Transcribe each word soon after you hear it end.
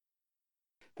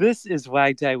This is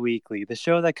WAGDIE Weekly, the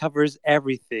show that covers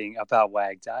everything about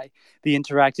WAGDIE, the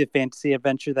interactive fantasy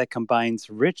adventure that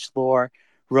combines rich lore,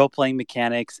 role playing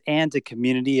mechanics, and a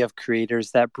community of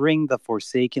creators that bring the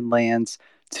Forsaken Lands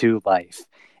to life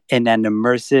in an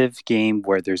immersive game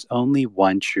where there's only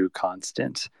one true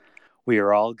constant. We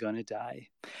are all gonna die.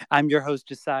 I'm your host,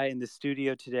 Josiah, in the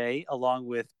studio today, along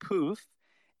with Poof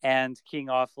and King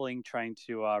Offling trying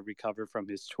to recover from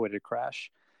his Twitter crash.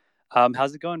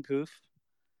 How's it going, Poof?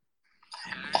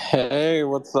 Hey,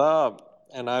 what's up?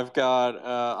 And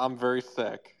I'm very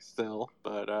sick still,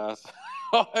 but so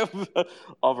I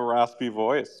have a raspy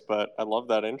voice, but I love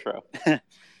that intro.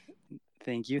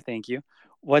 Thank you.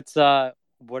 What are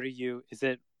you? Is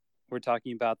it? We're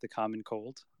talking about the common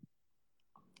cold.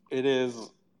 It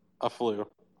is a flu,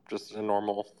 just a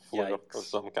normal flu of Yikes!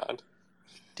 some kind.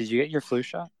 Did you get your flu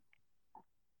shot?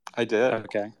 I did.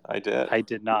 Okay, I did. I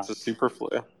did It's not. a super flu.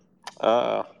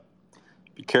 Uh,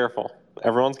 be careful.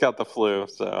 Everyone's got the flu,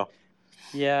 so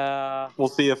Yeah. we'll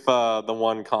see if the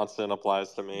one constant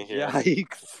applies to me here.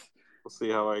 Yikes! We'll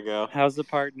see how I go. How's the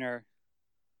partner?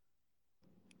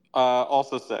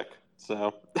 Also sick,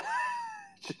 so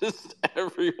just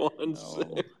everyone's No,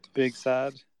 sick. big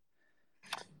sad.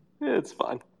 It's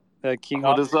fine. King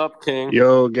What off. is up, King?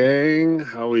 Yo, gang,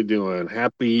 how we doing?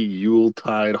 Happy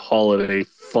Yuletide holiday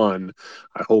fun.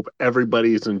 I hope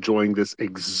everybody's enjoying this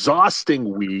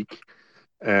exhausting week,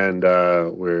 and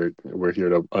we're here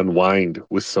to unwind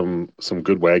with some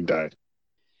good wagdie.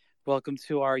 Welcome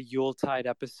to our Yuletide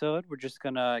episode. We're just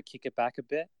gonna kick it back a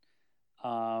bit,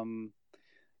 um,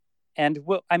 and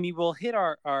we'll hit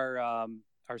our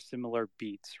similar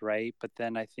beats, right? But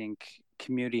then I think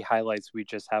community highlights, we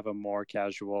just have a more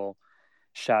casual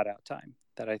shout out time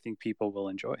that I think people will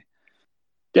enjoy.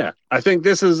 Yeah, I think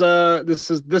this is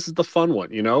the fun one.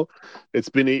 It's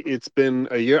been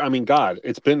a year. I mean, God,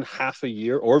 it's been half a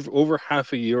year or over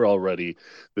half a year already.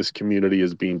 This community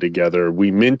is being together.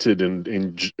 We minted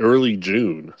in early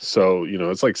June, so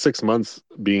it's like 6 months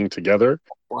being together.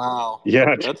 Wow,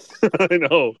 Yeah, that's I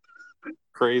know.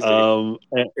 crazy. Um,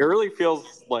 and- It really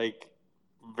feels like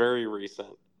very recent.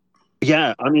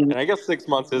 yeah, I mean, And I guess 6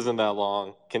 months isn't that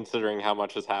long, considering how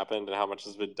much has happened and how much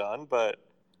has been done, but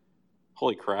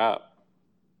holy crap.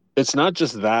 it's not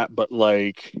just that, but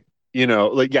like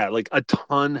a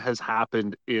ton has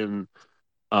happened in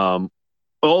um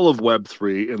all of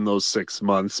Web3 in those 6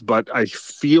 months, but I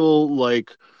feel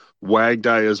like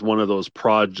WAGDIE is one of those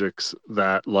projects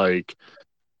that, like,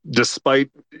 despite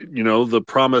the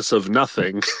promise of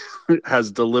nothing,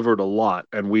 has delivered a lot.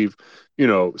 And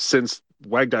since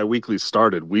WAGDIE Weekly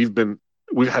started, we've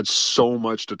had so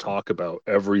much to talk about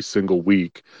every single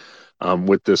week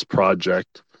with this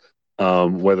project,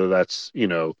 whether that's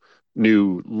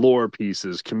new lore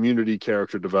pieces, community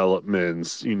character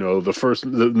developments, the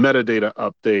metadata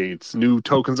updates, new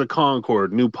tokens of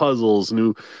Concord, new puzzles,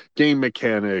 new game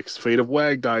mechanics, Fate of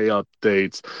Wagdie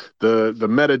updates, the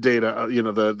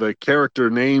metadata, the character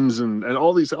names, and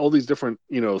all these different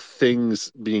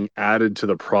things being added to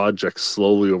the project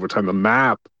slowly over time. The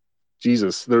map,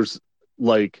 Jesus,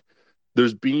 like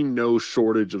there's been no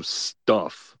shortage of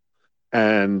stuff.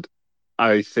 And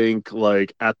I think,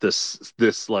 like, at this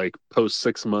like post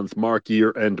 6 month mark,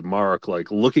 year end mark,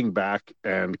 like looking back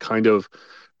and kind of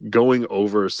going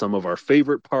over some of our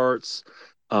favorite parts,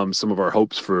 some of our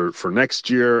hopes for next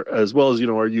year, as well as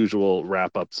our usual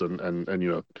wrap ups and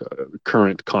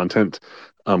current content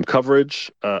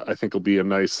coverage. I think will be a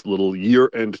nice little year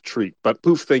end treat. But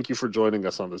Poof, thank you for joining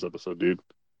us on this episode, dude.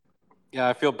 Yeah,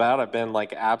 I feel bad I've been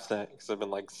like absent because I've been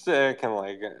like sick and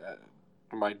like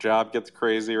my job gets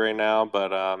crazy right now,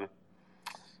 but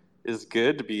it's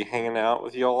good to be hanging out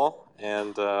with y'all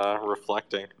and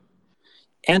reflecting.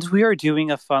 And we are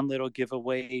doing a fun little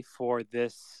giveaway for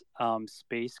this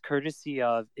space, courtesy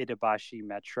of Itabashi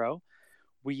Metro.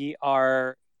 We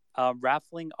are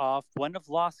raffling off one of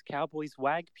Lost Cowboys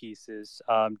WAG pieces,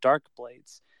 Dark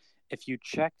Blades. If you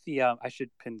check the, I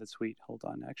should pin the tweet. Hold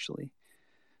on, actually.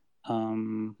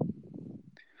 Um,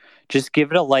 just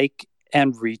give it a like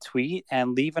and retweet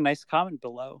and leave a nice comment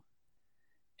below.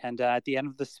 And at the end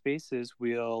of the spaces,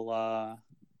 we'll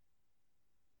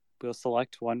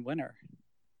select one winner.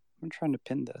 I'm trying to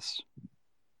pin this.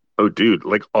 Oh, dude!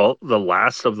 Like, all the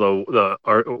last of the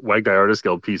Wagdie Artist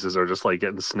Guild pieces are just like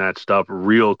getting snatched up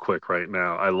real quick right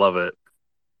now. I love it.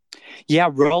 Yeah,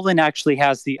 Roland actually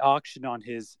has the auction on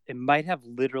his. It might have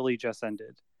literally just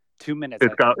ended. 2 minutes.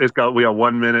 We got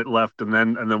 1 minute left, and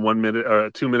then 1 minute or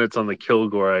 2 minutes on the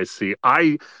Kilgore. I see.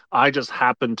 I just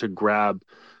happened to grab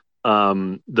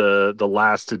the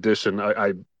last edition.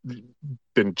 I've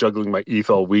been juggling my ETH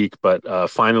all week, but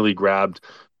finally grabbed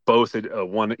both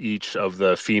one each of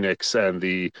the Phoenix and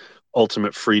the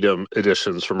Ultimate Freedom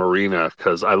editions from Arena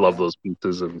because I love Yeah. those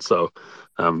pieces, and so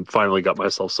finally got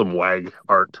myself some WAG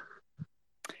art.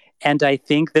 And I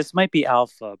think this might be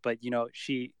alpha, but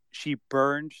she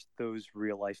burned those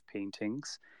real life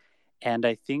paintings, and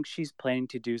I think she's planning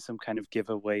to do some kind of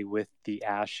giveaway with the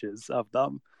ashes of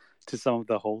them to some of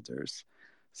the holders.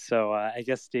 So I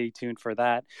guess stay tuned for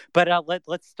that. But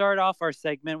let's start off our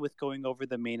segment with going over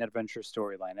the main adventure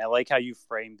storyline. I like how you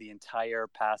framed the entire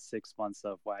past 6 months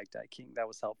of WAGDIE King. That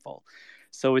was helpful.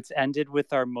 So it's ended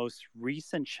with our most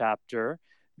recent chapter,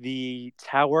 the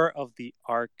Tower of the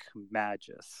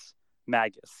Magus,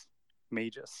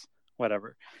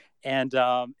 whatever. And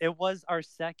it was our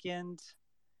second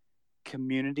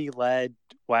community-led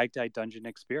WAGDIE dungeon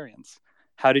experience.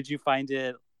 How did you find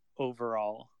it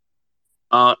overall?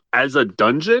 As a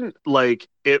dungeon, like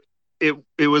it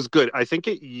was good. I think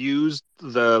it used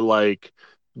the like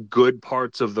good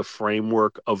parts of the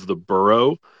framework of the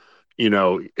burrow.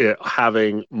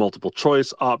 Having multiple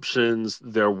choice options.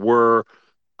 There were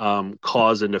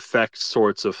cause and effect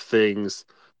sorts of things.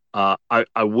 I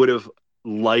would have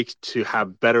liked to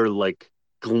have better like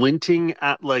glinting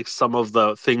at like some of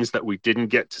the things that we didn't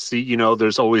get to see.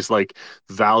 There's always like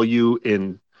value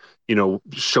in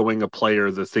showing a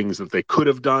player the things that they could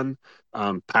have done,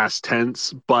 past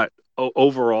tense. But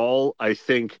overall, I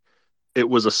think it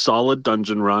was a solid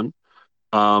dungeon run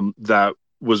that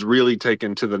was really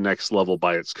taken to the next level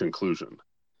by its conclusion.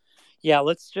 Yeah,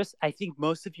 I think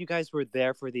most of you guys were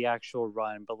there for the actual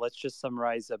run, but let's just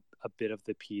summarize a bit of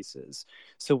the pieces.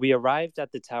 So we arrived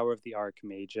at the Tower of the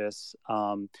Archmagus.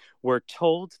 We're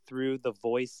told through the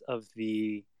voice of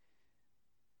the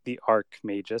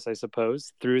Archmagus, I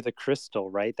suppose, through the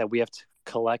crystal, right, that we have to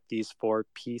collect these 4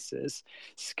 pieces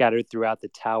scattered throughout the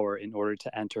tower in order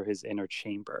to enter his inner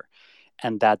chamber,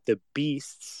 and that the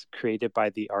beasts created by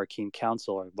the Arcane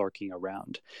Council are lurking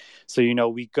around. So,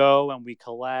 we go and we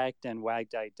collect, and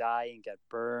WAGDIE die and get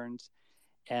burned,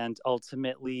 and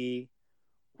ultimately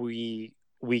we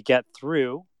get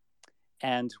through,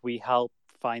 and we help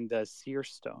find the Seer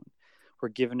Stone. We're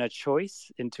given a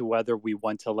choice into whether we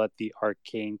want to let the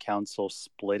Arcane Council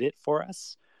split it for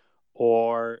us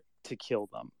or to kill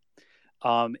them.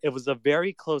 It was a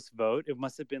very close vote. It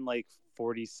must have been like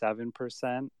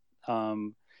 47%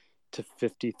 to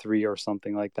 53 or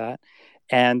something like that.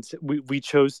 And we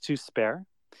chose to spare.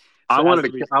 I So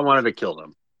wanted to kill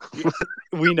them.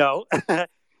 We know.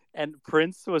 And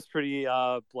Prince was pretty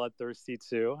bloodthirsty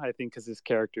too, I think, because his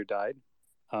character died.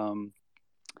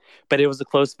 But it was a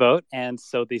close vote, and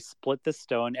so they split the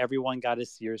stone. Everyone got a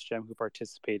Seer's Gem who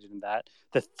participated in that,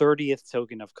 the 30th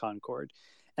token of Concord.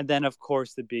 And then, of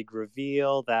course, the big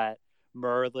reveal that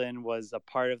Merlin was a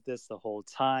part of this the whole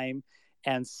time.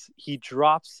 And he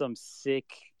dropped some sick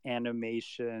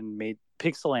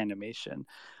pixel animation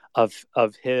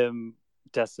of him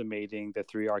decimating the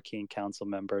 3 Arcane Council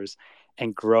members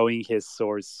and growing his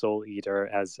sword Soul Eater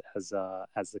as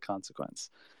the consequence.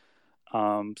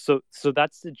 So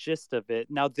that's the gist of it.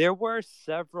 Now there were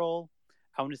several,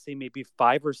 I want to say maybe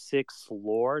 5 or 6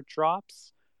 lore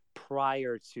drops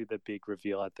prior to the big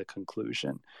reveal at the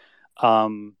conclusion.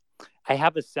 I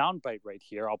have a soundbite right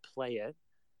here. I'll play it.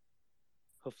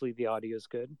 Hopefully the audio is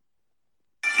good.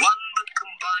 One that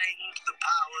combines the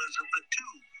powers of the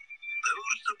two.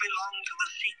 Those that belong to the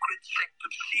secret sect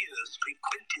of seers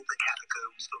frequented the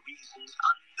catacombs for reasons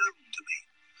unknown to me.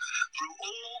 Through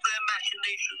all their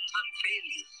machinations and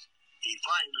failures, he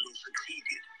finally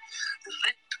succeeded. The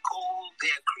sect called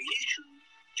their creation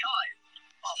Child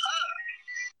of Her.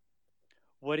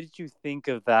 What did you think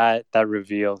of that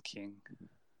reveal, King?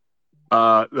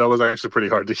 That was actually pretty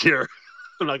hard to hear.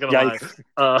 I'm not gonna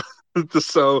lie.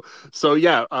 So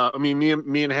yeah. I mean, me and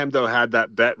Hamdo had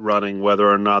that bet running whether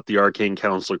or not the Arcane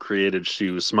Council created She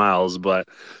Who Smiles, but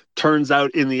turns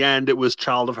out in the end it was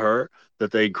Child of Her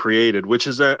that they created, which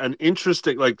is an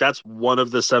interesting. Like that's one of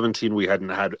the 17 we hadn't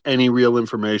had any real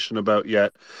information about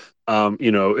yet.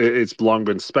 It's long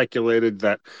been speculated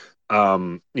that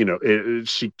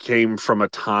she came from a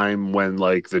time when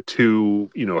like the two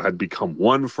had become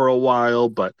one for a while,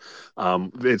 but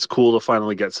it's cool to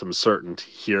finally get some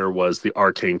certainty here. Was the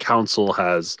Arcane Council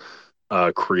has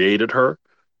created her.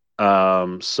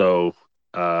 So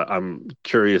I'm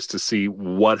curious to see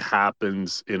what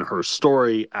happens in her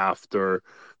story after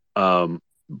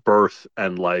birth,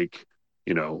 and like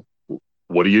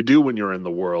what do you do when you're in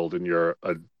the world and you're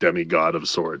a demigod of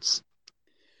sorts.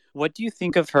 What do you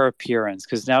think of her appearance?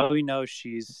 Because now we know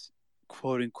she's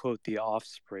quote unquote the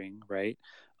offspring, right,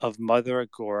 of Mother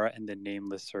Agora and the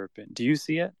Nameless Serpent. Do you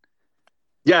see it?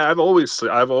 Yeah, I've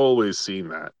always seen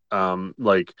that.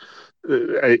 Like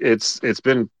it's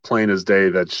been plain as day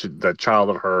that that Child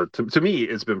of Her to me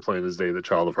it's been plain as day that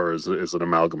Child of Her is an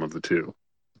amalgam of the two.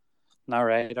 All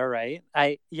right, all right.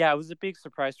 It was a big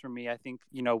surprise for me. I think,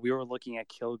 we were looking at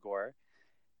Kilgore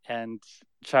and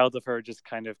Child of Her just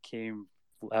kind of came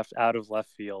left out of left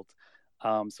field.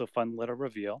 So fun little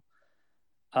reveal.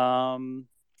 Um,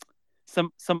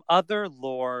 some other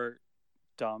lore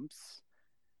dumps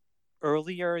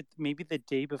earlier, maybe the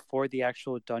day before the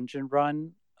actual dungeon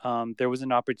run. There was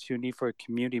an opportunity for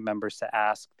community members to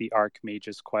ask the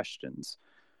Archmages questions,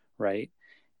 right?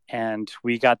 And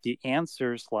we got the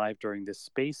answers live during the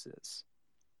spaces.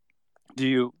 Do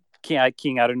you,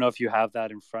 King? I don't know if you have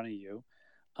that in front of you,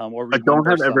 or I don't remember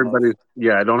have some of. everybody.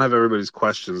 Yeah, I don't have everybody's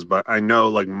questions, but I know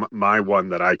like my one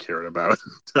that I cared about.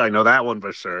 I know that one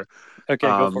for sure. Okay,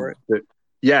 go for it.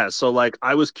 Yeah, so like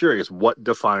I was curious, what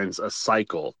defines a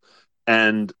cycle,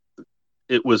 and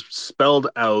it was spelled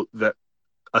out that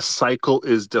a cycle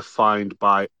is defined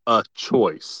by a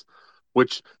choice,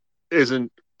 which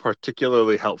isn't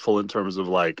particularly helpful in terms of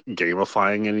like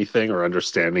gamifying anything or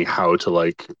understanding how to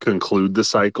like conclude the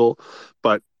cycle.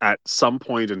 But at some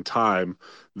point in time,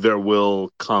 there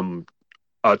will come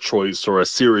a choice or a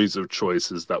series of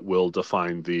choices that will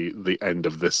define the end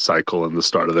of this cycle and the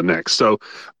start of the next. So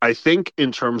I think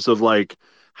in terms of like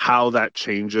how that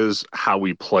changes how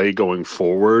we play going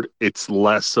forward, it's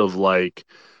less of like,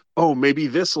 oh, maybe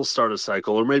this will start a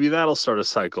cycle or maybe that'll start a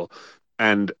cycle.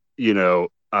 And,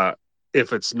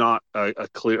 if it's not a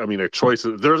clear, I mean, a choice,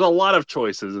 there's a lot of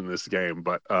choices in this game,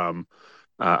 but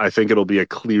I think it'll be a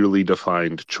clearly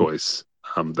defined choice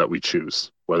that we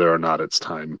choose, whether or not it's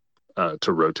time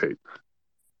to rotate.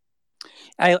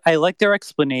 I like their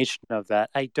explanation of that.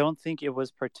 I don't think it was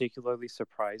particularly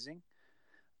surprising,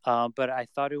 but I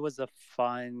thought it was a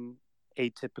fun,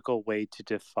 atypical way to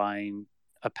define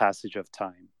a passage of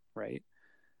time, right?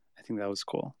 I think that was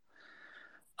cool.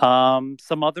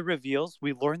 Some other reveals.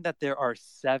 We learned that there are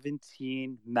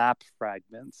 17 map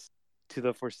fragments to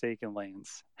the Forsaken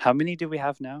Lands. How many do we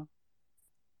have now?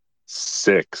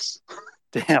 6.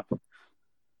 Damn.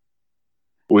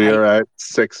 We are at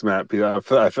 6, Matt.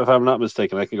 If I'm not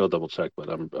mistaken, I can go double check, but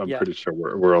I'm Yeah. pretty sure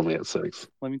we're only at 6.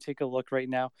 Let me take a look right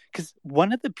now. Because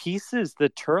one of the pieces, the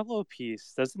Turlo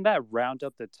piece, doesn't that round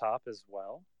up the top as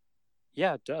well?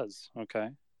 Yeah, it does. Okay.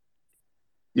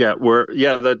 Yeah,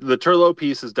 the Turlo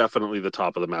piece is definitely the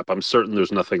top of the map. I'm certain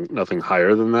there's nothing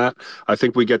higher than that. I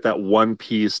think we get that one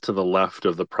piece to the left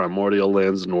of the Primordial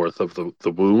Lands, north of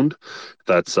the Wound.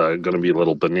 That's going to be a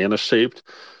little banana shaped,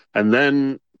 and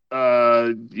then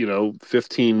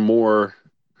 15 more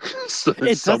It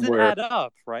doesn't somewhere. add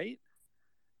up, right?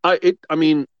 I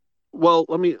mean, well,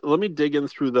 let me dig in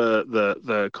through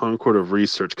the Concord of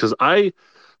Research because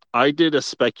I did a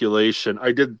speculation.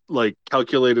 I did like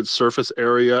calculated surface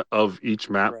area of each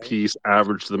map Right. piece,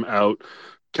 averaged them out,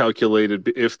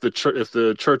 calculated if the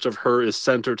Church of Her is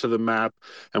center to the map,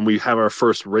 and we have our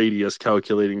first radius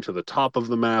calculating to the top of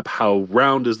the map. How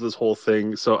round is this whole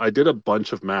thing? So I did a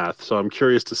bunch of math. So I'm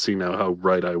curious to see now how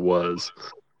right I was.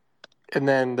 And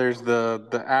then there's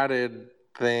the added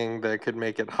thing that could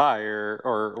make it higher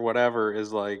or whatever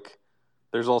is like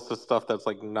there's also stuff that's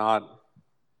like not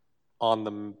on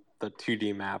the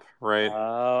 2D map, right?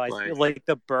 Oh, I see. Like Like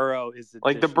the burrow is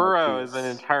like the additional burrow is an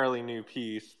piece. entirely new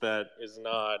piece that is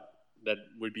not that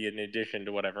would be an addition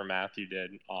to whatever math you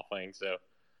did offline. So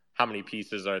how many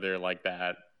pieces are there like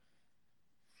that?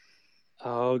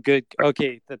 Oh, good.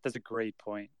 Okay, that's a great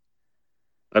point.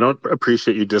 I don't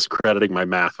appreciate you discrediting my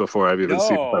math before I've even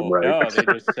seen if I'm No, right. no, they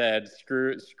just said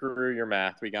screw your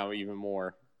math. We got even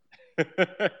more.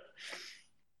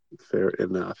 Fair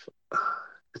enough.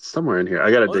 It's somewhere in here.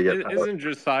 I gotta Well, dig it out. isn't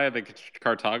Josiah the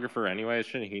cartographer anyway?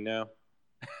 Shouldn't he know?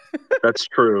 That's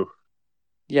true.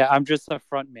 Yeah, I'm just a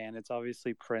front man. It's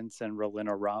obviously Prince and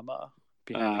Rolina Rama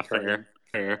behind the curtain.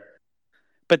 Fair.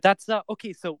 But that's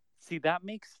okay. So see, that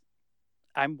makes.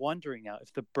 I'm wondering now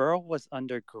if the burrow was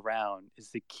underground,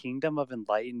 is the Kingdom of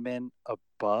Enlightenment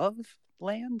above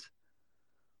land?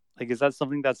 Like, is that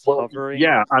something that's Well, hovering?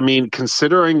 yeah, I mean,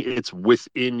 considering it's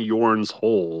within Yorn's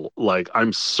hole, like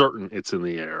I'm certain it's in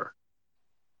the air.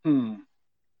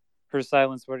 Her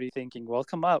silence. What are you thinking?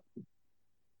 Welcome up.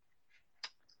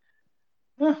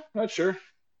 Not sure.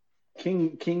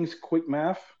 King's quick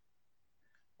math.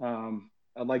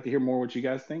 I'd like to hear more what you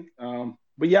guys think.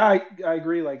 But yeah, I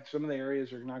agree. Like some of the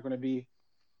areas are not going to be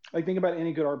like think about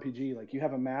any good RPG. Like you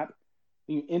have a map,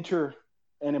 you enter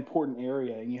an important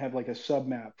area, and you have like a sub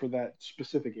map for that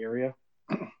specific area.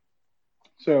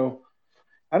 So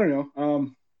I don't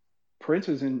know. Prince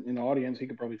is in the audience. He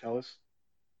could probably tell us.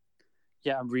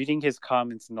 Yeah, I'm reading his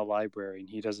comments in the library, and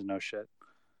he doesn't know shit.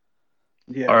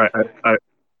 Yeah. All right,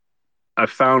 I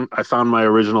found my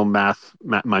original math.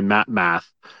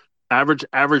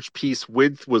 Average piece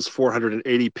width was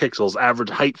 480 pixels. Average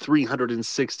height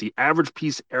 360. Average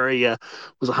piece area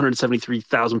was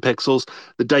 173,000 pixels.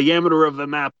 The diameter of the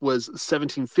map was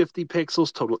 1750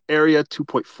 pixels. Total area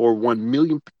 2.41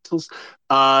 million pixels.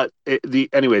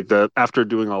 After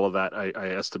doing all of that, I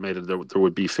estimated there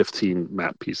would be 15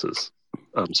 map pieces.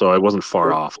 So I wasn't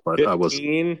far off, but I was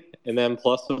 15, and then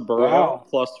plus a burrow, Wow.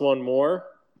 plus one more,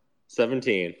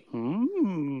 17.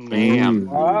 Bam.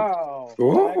 Wow.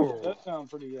 That actually does sound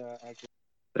pretty accurate.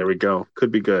 there. We go.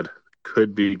 Could be good.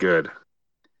 Could be good.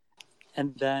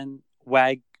 And then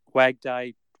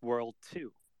WAGDIE World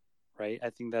 2, right? I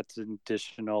think that's an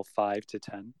additional 5 to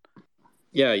 10.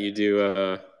 Yeah, you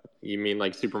do. You mean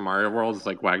like Super Mario World? It's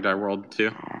like WAGDIE World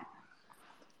too.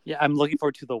 Yeah, I'm looking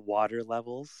forward to the water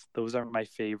levels. Those are my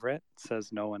favorite,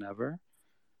 says no one ever.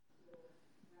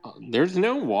 There's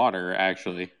no water,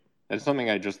 actually. That's something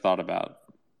I just thought about.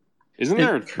 Isn't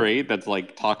there a trait that's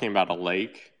like talking about a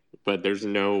lake, but there's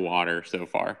no water so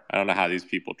far? I don't know how these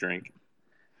people drink.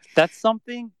 That's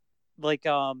something like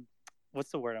what's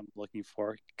the word I'm looking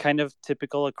for? Kind of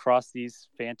typical across these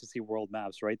fantasy world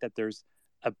maps, right? That there's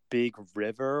a big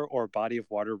river or body of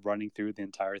water running through the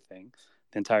entire thing,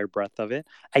 the entire breadth of it.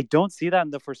 I don't see that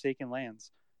in the Forsaken Lands.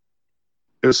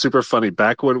 It was super funny.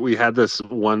 Back when we had this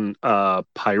one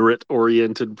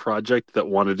pirate-oriented project that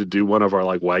wanted to do one of our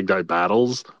like WAGDIE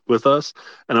battles with us,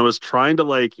 and I was trying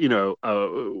to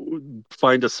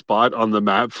find a spot on the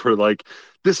map for like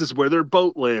this is where their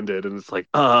boat landed, and it's like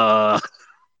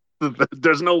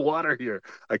there's no water here.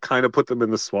 I kind of put them in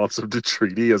the swamps of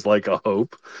Detriti as like a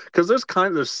hope because there's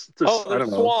Oh, I there's don't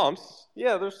know. swamps.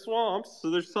 Yeah, there's swamps. So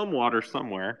there's some water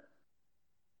somewhere.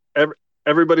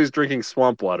 Everybody's drinking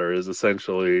swamp water is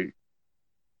essentially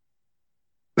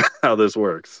how this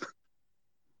works.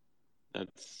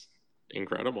 That's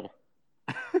incredible.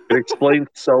 It explains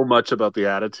so much about the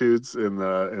attitudes in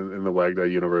the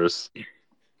WAGDIE universe.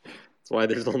 That's why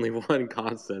there's only one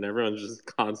constant. Everyone's just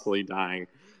constantly dying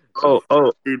Oh,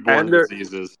 of foodborne and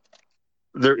diseases.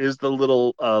 there is the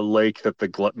little lake that the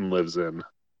glutton lives in.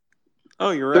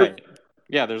 Oh, you're There, right.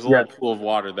 Yeah, there's a yeah, little pool of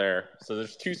water there. So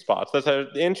there's two spots. That's how,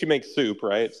 and she makes soup,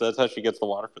 right? So that's how she gets the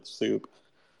water for the soup.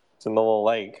 It's in the little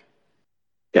lake.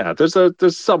 yeah. There's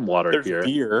some water There's here.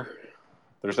 beer.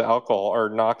 There's alcohol or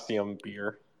Noxium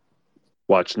beer.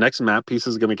 Watch, next map piece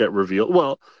is going to get revealed.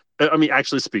 Well, I mean,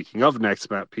 actually, speaking of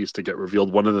next map piece to get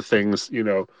revealed, one of the things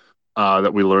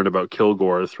that we learned about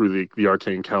Kilgore through the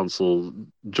Arcane Council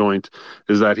joint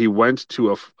is that he went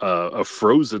to a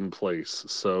frozen place.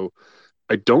 So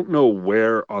I don't know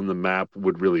where on the map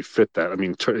would really fit that. I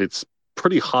mean, it's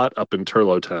pretty hot up in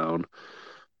Turlow Town,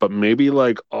 but maybe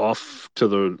like off to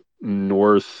the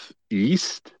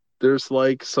northeast, there's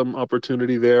like some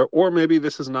opportunity there, or maybe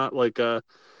this is not like a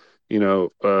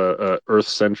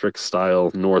Earth-centric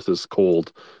style north is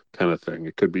cold kind of thing.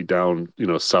 It could be down,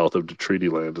 south of the Treaty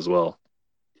Land as well.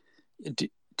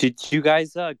 Did you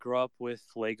guys grow up with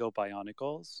Lego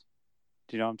Bionicles?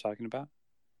 Do you know what I'm talking about?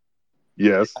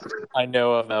 Yes. I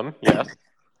know of them. Yes.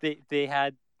 They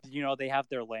had they have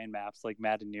their land maps like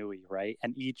Matanui, right?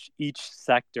 And each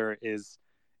sector is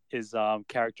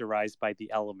characterized by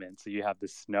the elements. So you have the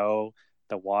snow,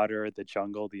 the water, the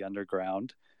jungle, the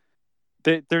underground.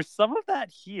 There's some of that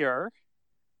here.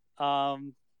 Yeah,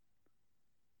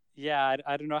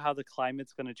 I don't know how the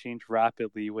climate's going to change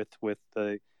rapidly with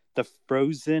the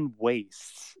frozen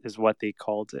wastes is what they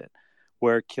called it,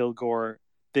 where Kilgore,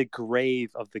 the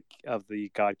grave of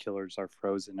the god killers, are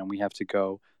frozen, and we have to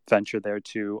go venture there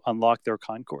to unlock their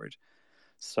Concord.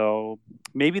 So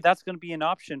maybe that's going to be an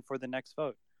option for the next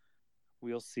vote.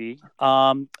 We'll see.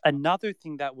 Another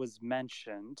thing that was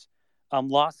mentioned,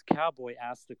 Lost Cowboy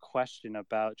asked a question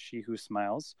about She Who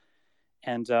Smiles,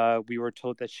 and we were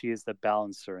told that she is the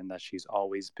balancer and that she's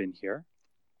always been here.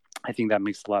 I think that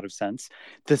makes a lot of sense.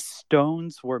 The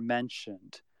stones were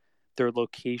mentioned. Their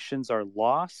locations are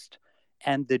lost,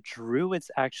 and the druids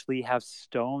actually have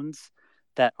stones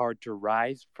that are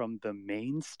derived from the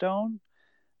main stone.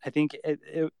 I think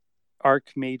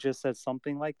Archmagus said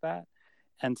something like that.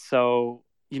 And so,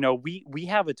 we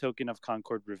have a token of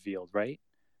Concord revealed, right?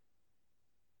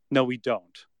 No, we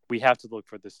don't. We have to look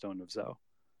for the Stone of Zoe.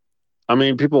 I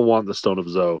mean, people want the Stone of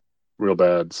Zoe real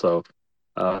bad. So,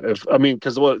 if I mean,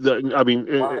 because Why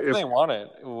do they want it?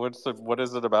 What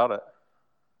is it about it?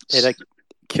 It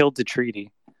killed the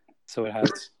treaty, so it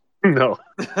has. No,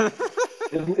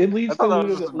 it leads I thought to that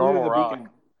was just a normal rock,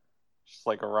 just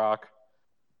like a rock.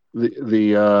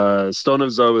 The Stone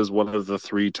of Zoe is one of the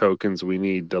 3 tokens we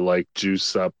need to like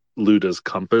juice up Luda's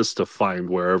compass to find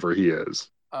wherever he is.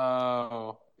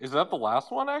 Oh, is that the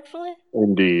last one actually?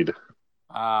 Indeed.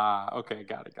 Ah, okay,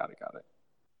 got it.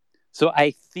 So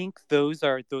I think those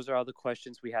are all the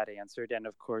questions we had answered, and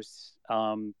of course,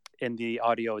 in the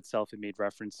audio itself, it made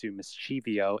reference to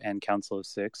Mischivio and Council of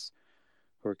Six,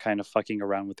 who are kind of fucking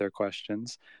around with their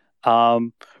questions.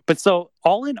 But so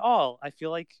all in all, I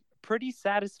feel like pretty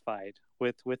satisfied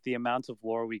with the amount of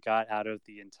lore we got out of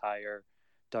the entire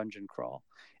dungeon crawl.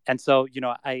 And so,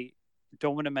 I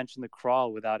don't want to mention the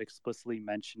crawl without explicitly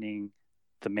mentioning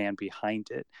the man behind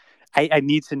it. I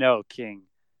need to know, King,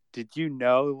 did you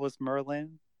know it was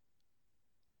Merlin?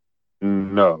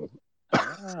 No.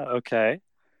 Okay.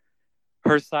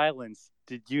 Her silence,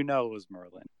 did you know it was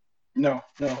Merlin? No,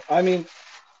 no. I mean,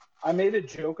 I made a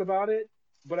joke about it,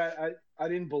 but I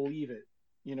didn't believe it.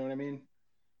 You know what I mean?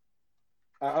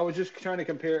 I was just trying to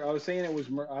compare. I was saying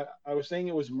I was saying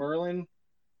it was Merlin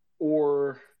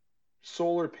or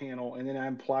solar panel, and then I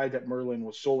implied that Merlin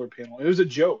was solar panel. It was a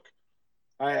joke.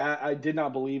 I did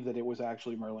not believe that it was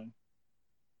actually Merlin.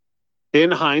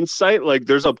 In hindsight, like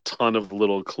there's a ton of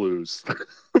little clues,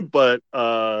 but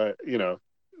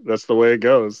that's the way it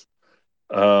goes.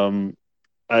 Um,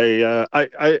 I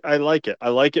like it. I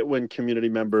like it when community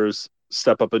members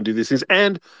step up and do these things.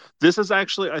 And this is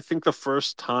actually, I think, the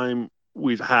first time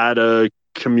we've had a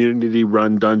community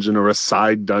run dungeon or a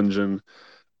side dungeon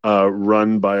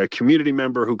run by a community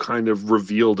member who kind of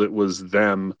revealed it was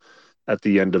them at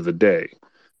the end of the day,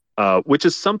 which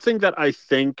is something that I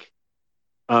think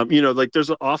like there's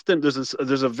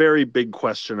a very big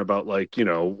question about like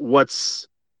what's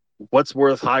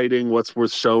worth hiding, what's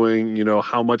worth showing,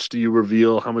 how much do you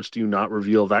reveal, how much do you not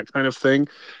reveal, that kind of thing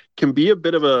can be a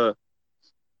bit of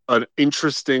an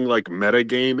interesting like meta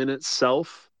game in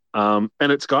itself. And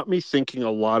it's got me thinking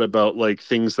a lot about like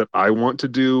things that I want to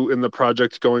do in the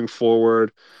project going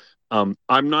forward. I'm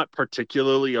not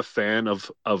particularly a fan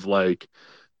of like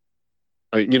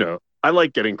I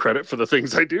like getting credit for the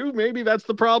things I do. Maybe that's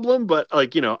the problem, but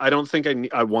like I don't think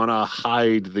I want to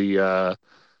hide the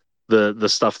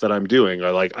stuff that I'm doing. I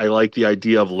like the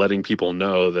idea of letting people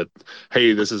know that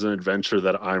hey, this is an adventure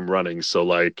that I'm running. So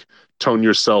like tone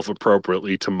yourself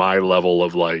appropriately to my level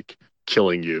of like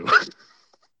killing you.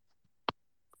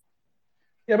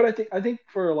 Yeah, but I think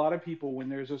for a lot of people, when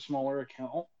there's a smaller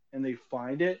account and they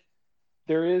find it,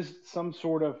 there is some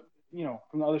sort of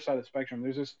from the other side of the spectrum.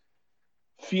 There's this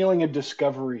feeling of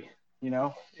discovery,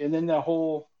 and then the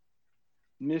whole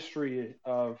mystery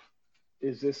of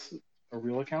is this a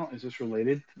real account? Is this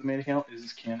related to the main account? Is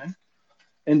this canon?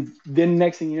 And then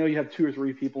next thing you know, you have 2 or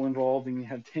 3 people involved, and you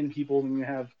have 10 people, and you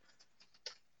have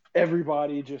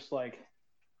everybody just like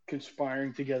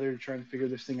conspiring together to try and figure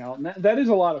this thing out. And that is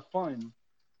a lot of fun.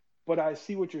 But I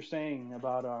see what you're saying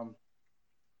about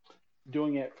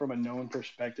doing it from a known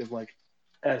perspective, like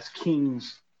as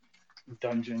King's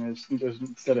dungeon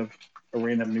instead of a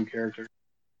random new character.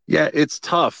 Yeah, it's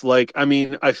tough. Like, I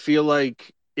mean, I feel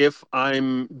like if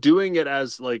I'm doing it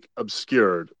as like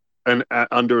obscured and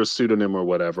under a pseudonym or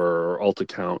whatever or alt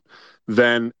account,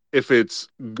 then if it's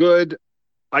good,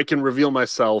 I can reveal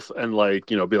myself and like,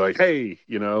 be like, hey,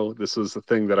 this is the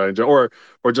thing that I enjoy,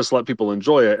 or just let people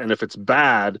enjoy it. And if it's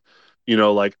bad,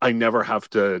 like I never have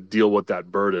to deal with that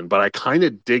burden. But I kind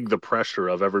of dig the pressure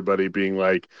of everybody being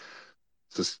like,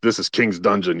 this is King's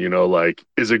Dungeon, like,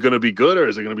 is it gonna be good or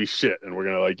is it gonna be shit? And we're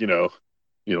gonna like,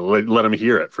 let them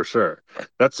hear it for sure.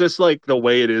 That's just like the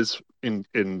way it is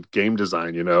in game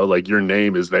design, like your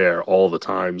name is there all the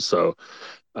time. So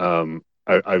I'm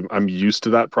used to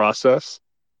that process.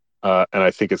 And I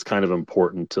think it's kind of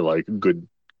important to like good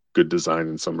design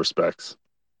in some respects.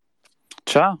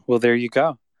 Cha, well, there you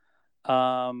go.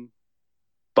 Um,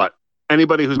 But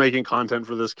anybody who's making content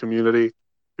for this community,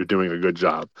 you're doing a good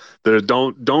job.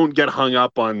 Don't get hung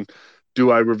up on do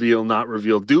I reveal, not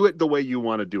reveal. Do it the way you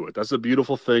want to do it. That's the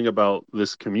beautiful thing about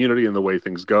this community and the way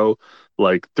things go.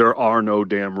 Like there are no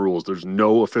damn rules. There's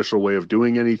no official way of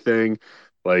doing anything.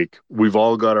 Like we've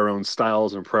all got our own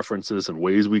styles and preferences and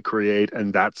ways we create,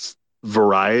 and that's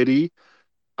variety.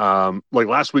 Like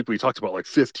last week we talked about like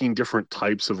 15 different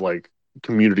types of like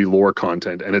community lore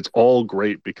content, and it's all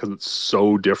great because it's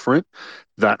so different.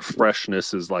 That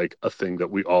freshness is like a thing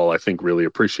that we all I think really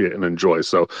appreciate and enjoy.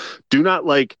 So do not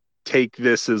like take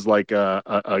this as like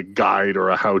a guide or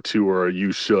a how to or a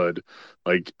you should.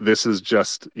 Like this is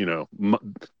just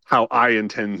how I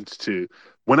intend to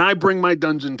when I bring my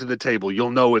dungeon to the table,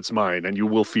 you'll know it's mine and you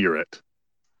will fear it.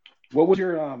 What was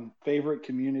your favorite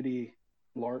community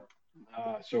LARP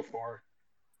so far?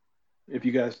 If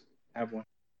you guys have one.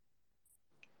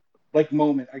 like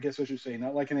moment, I guess I should say,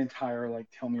 not like an entire like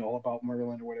tell me all about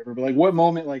Merlin or whatever, but like what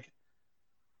moment like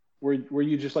were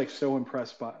you just like so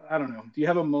impressed by? I don't know. Do you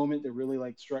have a moment that really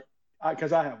like struck?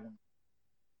 Because I have one.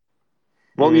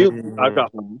 Well, I've Mm.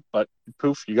 got one, but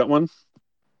Poof, you got one?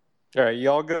 All right,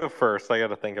 y'all go first. I got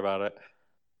to think about it.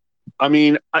 I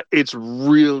mean, it's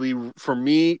really, for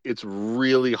me, it's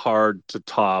really hard to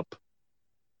top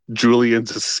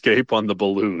Julian's escape on the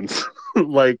balloons.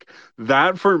 Like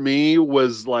that for me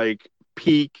was like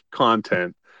peak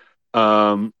content.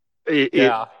 Um, it, it,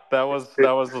 Yeah, that was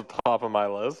the top of my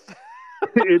list.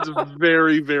 it's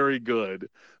very, very good.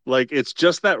 Like it's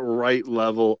just that right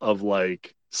level of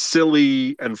like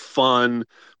silly and fun,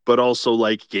 but also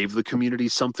like gave the community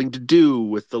something to do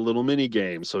with the little mini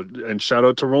game. So and shout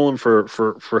out to Roland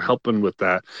for helping with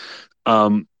that.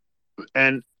 Um,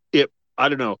 and it I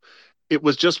don't know. It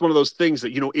was just one of those things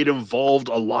that, it involved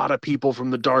a lot of people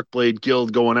from the Darkblade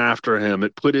Guild going after him.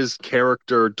 It put his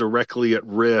character directly at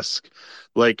risk.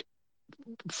 Like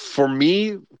for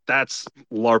me, that's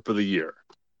LARP of the year.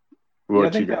 Yeah,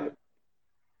 What you got?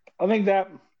 I think that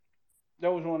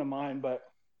was one of mine, but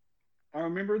I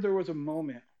remember there was a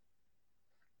moment,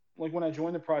 like when I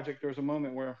joined the project, there was a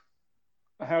moment where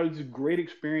I had these great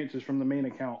experiences from the main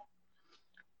account,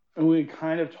 and we had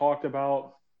kind of talked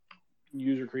about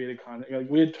user created content. Like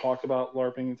we had talked about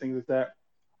LARPing and things like that.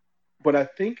 But I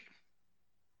think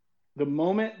the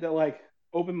moment that like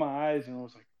opened my eyes and I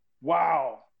was like,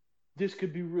 wow, this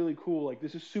could be really cool. Like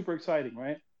this is super exciting,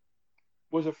 right?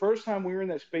 Was the first time we were in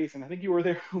that space, and I think you were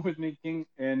there with me, King,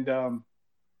 and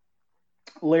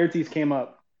Laertes came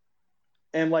up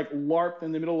and like LARPed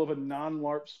in the middle of a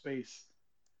non-LARP space.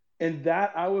 And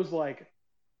that I was like,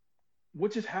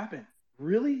 what just happened?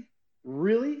 Really?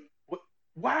 Really? What?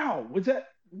 Wow. Was that?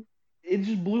 It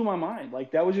just blew my mind.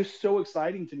 Like that was just so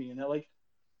exciting to me. And that like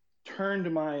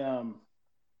turned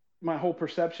my whole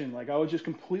perception. Like I was just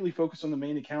completely focused on the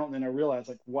main account. And then I realized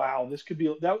like, wow, this could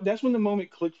be that's when the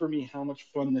moment clicked for me how much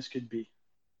fun this could be.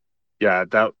 Yeah,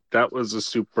 that was a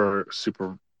super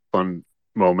super fun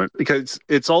moment because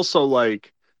it's also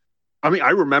like, I mean,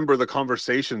 I remember the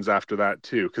conversations after that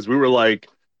too because we were like,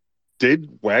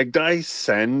 did WAGDIE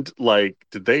send, like,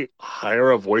 did they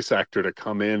hire a voice actor to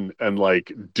come in and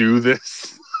like do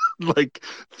this like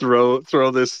throw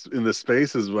this in the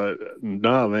spaces? But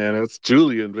no, man, it's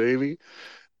Julian, baby.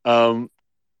 um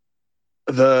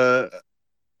the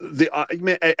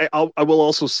I will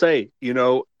also say,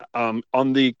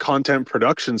 on the content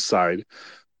production side,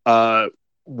 uh,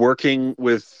 working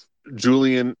with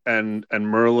Julian and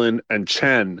Merlin and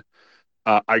Chen,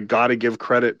 I got to give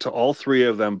credit to all three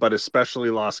of them, but especially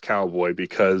Lost Cowboy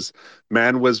because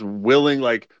man was willing.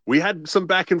 Like we had some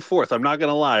back and forth. I'm not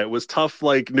gonna lie, it was tough,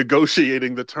 like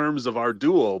negotiating the terms of our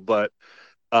duel. But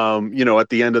at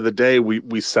the end of the day,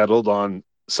 we settled on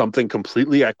something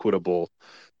completely equitable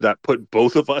that put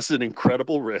both of us in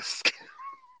incredible risk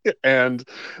and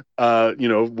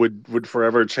would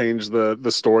forever change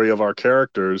the story of our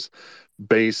characters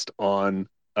based on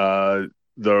the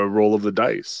roll of the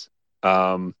dice.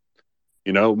 um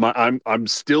I'm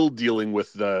still dealing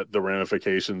with the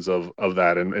ramifications of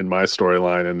that in my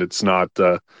storyline, and it's not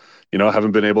I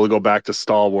haven't been able to go back to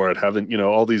Stalwart, haven't,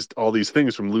 all these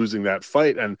things from losing that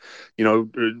fight. And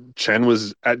Chen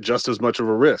was at just as much of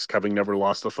a risk, having never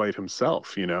lost a fight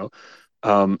himself.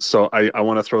 So I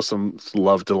want to throw some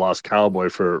love to Lost Cowboy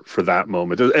for that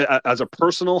moment. As a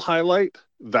personal highlight,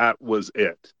 that was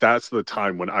it. That's the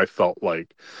time when I felt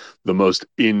like the most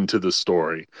into the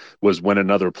story, was when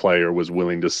another player was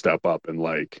willing to step up and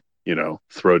like,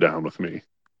 throw down with me.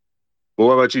 Well,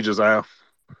 what about you, Josiah?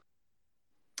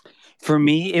 For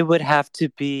me, it would have to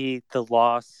be the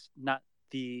loss, not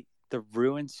the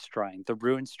ruined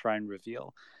shrine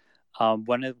reveal.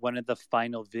 One of the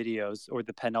final videos, or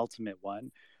the penultimate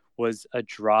one, was a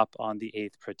drop on the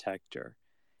eighth protector,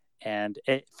 and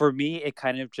for me, it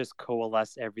kind of just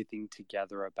coalesced everything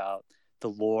together about the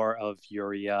lore of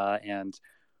Uria and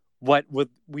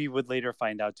we would later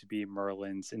find out to be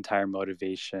Merlin's entire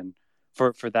motivation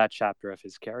for that chapter of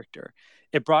his character.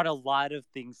 It brought a lot of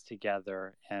things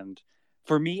together, and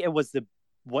for me, it was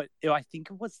I think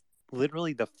it was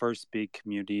literally the first big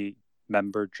community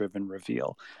member driven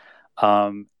reveal,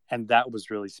 and that was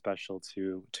really special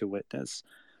to witness.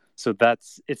 So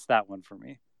it's that one for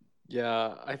me.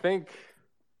 Yeah, I think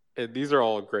these are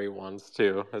all great ones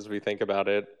too, as we think about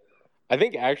it. I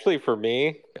think actually for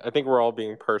me, I think we're all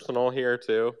being personal here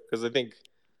too, because I think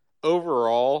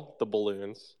overall the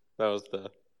balloons that was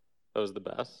the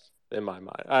best in my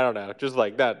mind. I don't know, just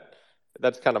like that.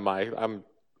 That's kind of I'm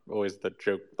always the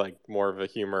joke, like more of a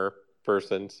humor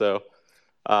person, so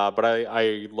But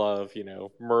I love,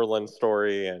 Merlin's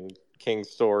story and King's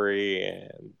story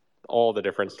and all the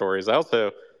different stories. I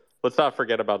also, let's not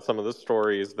forget about some of the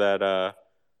stories that,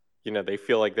 they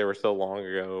feel like they were so long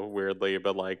ago, weirdly,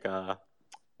 but like,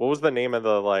 what was the name of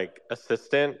the like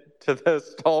assistant to the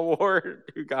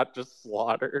stalwart who got just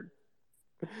slaughtered?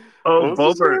 Oh, What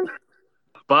was his Bobbert. name?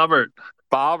 Bobbert.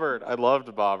 Bobbert. I loved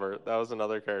Bobbert. That was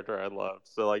another character I loved.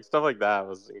 So like stuff like that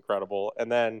was incredible.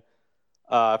 And then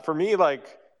for me,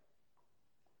 like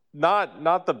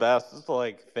not the best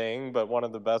like thing, but one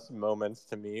of the best moments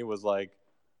to me was like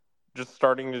just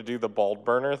starting to do the bald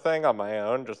burner thing on my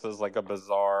own, just as like a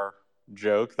bizarre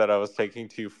joke that I was taking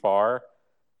too far.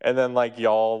 And then like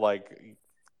y'all like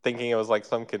thinking it was like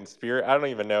some conspiracy. I don't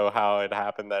even know how it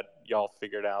happened that y'all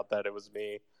figured out that it was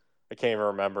me. I can't even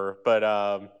remember. But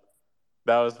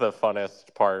that was the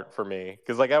funnest part for me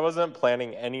because like I wasn't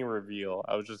planning any reveal.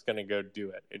 I was just gonna go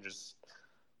do it.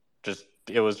 Just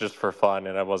it was just for fun,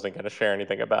 and I wasn't gonna share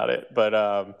anything about it. But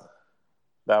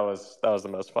that was the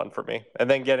most fun for me. And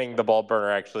then getting the ball burner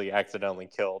actually accidentally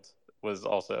killed was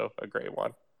also a great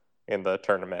one in the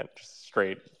tournament. Just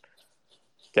straight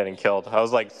getting killed. I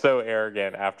was like so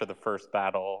arrogant after the first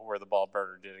battle where the ball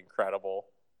burner did incredible,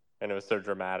 and it was so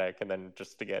dramatic, and then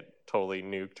just to get totally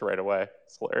nuked right away.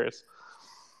 It's hilarious.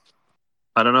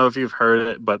 I don't know if you've heard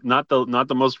it, but not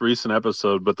the most recent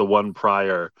episode, but the one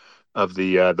prior of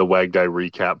the WAGDIE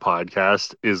recap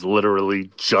podcast is literally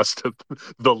just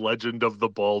the legend of the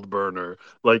bald burner.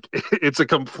 Like it's a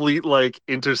complete like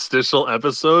interstitial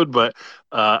episode, but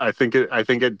I think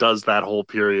it does that whole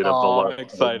period of the Oh, life I'm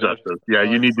excited. justice. Yeah,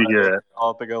 I'm you need to excited. hear it.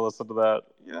 I'll have to go listen to that.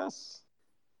 Yes.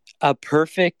 A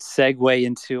perfect segue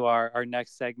into our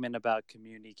next segment about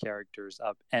community characters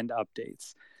and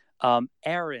updates.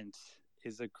 Aaron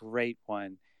is a great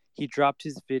one. He dropped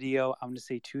his video, I'm going to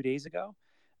say 2 days ago.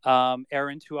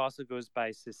 Aaron, who also goes by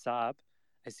Sisab,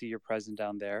 I see you're present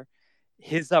down there.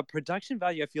 His production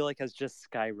value, I feel like, has just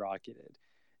skyrocketed.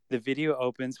 The video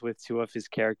opens with two of his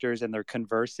characters, and they're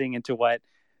conversing into what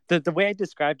the way I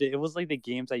described it, it was like the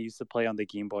games I used to play on the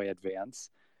Game Boy Advance,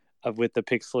 with the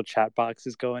pixel chat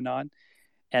boxes going on.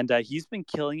 And he's been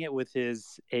killing it with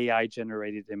his AI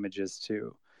generated images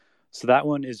too. So that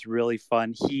one is really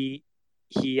fun. He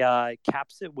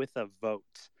caps it with a vote.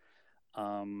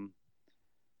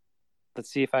 Let's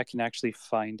see if I can actually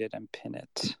find it and pin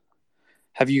it.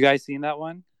 Have you guys seen that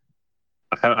one?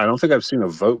 I don't think I've seen a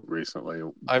vote recently.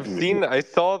 I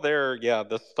saw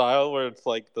the style where it's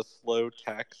like the slow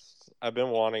text. I've been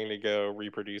wanting to go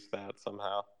reproduce that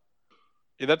somehow.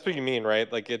 Yeah, that's what you mean, right?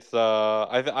 Like it's,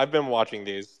 I've been watching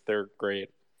these. They're great.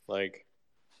 Like,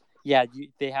 Yeah,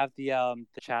 they have the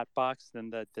chat box, then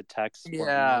the text yeah,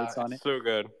 formulates on it's it. so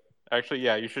good. Actually,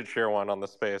 yeah, you should share one on the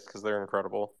space because they're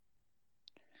incredible.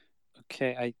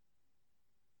 Okay,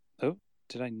 oh,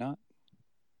 did I not?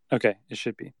 Okay, it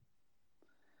should be.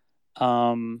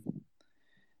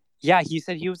 Yeah, he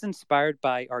said he was inspired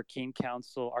by Arcane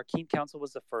Council. Arcane Council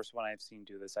was the first one I've seen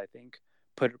do this, I think.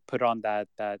 Put on that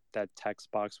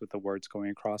text box with the words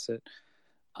going across it.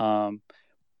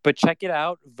 But check it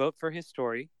out. Vote for his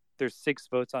story. There's 6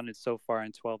 votes on it so far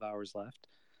and 12 hours left.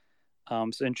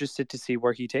 So interested to see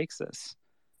where he takes this.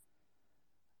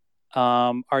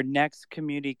 Our next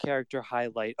community character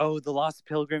highlight. Oh, The Lost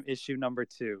Pilgrim issue number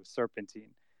 2,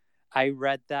 Serpentine. I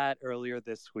read that earlier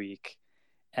this week.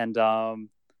 And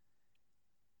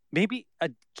maybe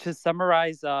to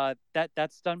summarize,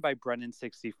 that's done by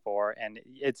Brennan64, and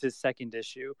it's his second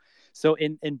issue. So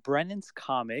in Brennan's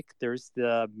comic, there's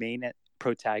the main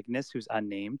protagonist who's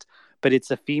unnamed, but it's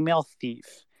a female thief,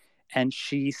 and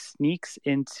she sneaks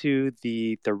into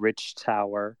the rich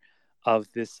tower of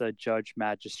this judge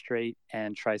magistrate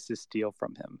and tries to steal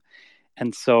from him.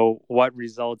 And so what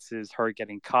results is her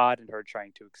getting caught and her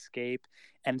trying to escape.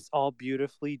 And it's all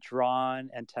beautifully drawn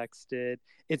and texted.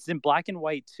 It's in black and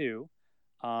white too.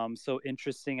 So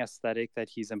interesting aesthetic that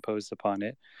he's imposed upon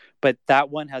it. But that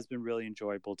one has been really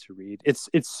enjoyable to read. It's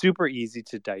super easy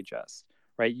to digest,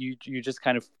 right? You just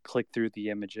kind of click through the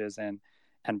images and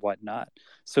whatnot.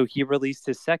 So he released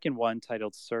his second one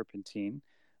titled Serpentine.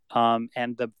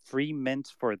 And the free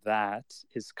mint for that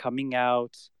is coming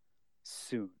out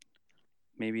soon.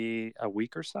 Maybe a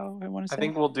week or so, I want to I say.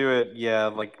 think we'll do it, yeah,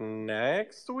 like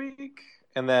next week.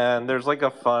 And then there's like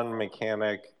a fun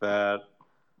mechanic that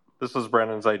this was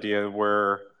Brennan's idea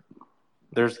where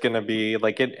there's going to be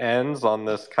like it ends on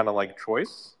this kind of like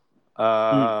choice.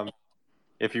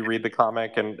 If you read the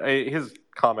comic, and his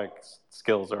comic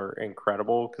skills are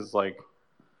incredible because like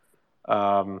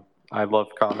I love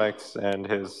comics and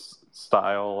his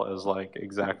style is like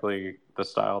exactly the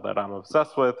style that I'm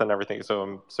obsessed with and everything. So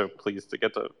I'm so pleased to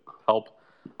get to help.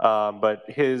 But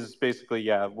his basically,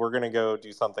 yeah, we're gonna go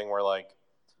do something where like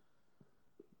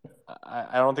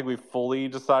I don't think we've fully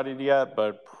decided yet,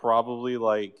 but probably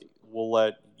like we'll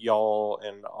let y'all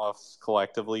and us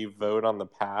collectively vote on the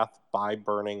path by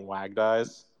burning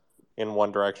WAGDIEs in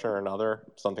one direction or another,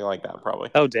 something like that, probably.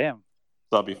 Oh, damn. So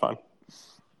that'll be fun.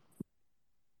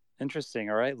 Interesting.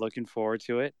 All right. Looking forward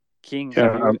to it. King,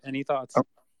 Yeah, have you any thoughts?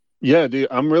 Yeah, dude,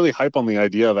 I'm really hype on the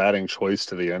idea of adding choice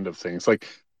to the end of things. Like,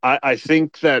 I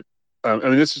think that I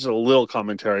mean, this is a little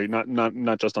commentary,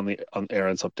 not just on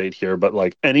Aaron's update here, but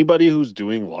like anybody who's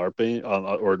doing LARPing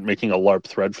or making a LARP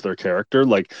thread for their character,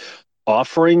 like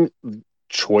offering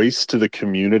choice to the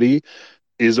community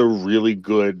is a really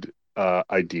good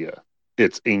idea.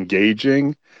 It's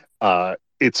engaging.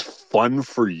 It's fun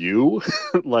for you.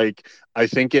 Like I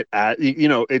think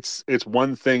it's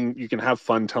one thing you can have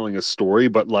fun telling a story,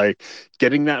 but like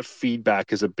getting that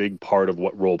feedback is a big part of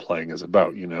what role playing is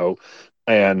about.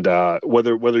 And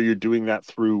whether you're doing that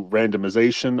through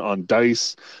randomization on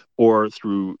dice or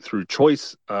through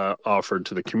choice offered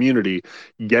to the community,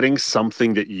 getting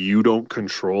something that you don't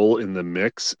control in the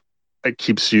mix, it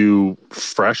keeps you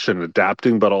fresh and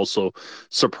adapting, but also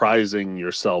surprising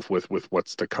yourself with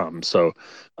what's to come. So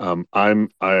I'm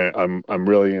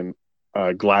really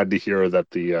glad to hear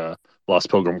that the Lost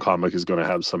Pilgrim comic is going to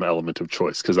have some element of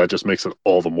choice, because that just makes it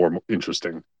all the more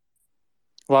interesting.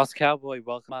 Lost Cowboy,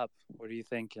 welcome up. What are you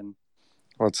thinking?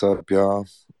 What's up, y'all?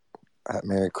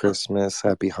 Merry Christmas,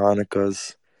 Happy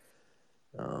Hanukkahs,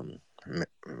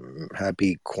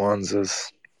 Happy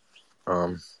Kwanzas.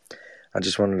 I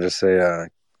just wanted to say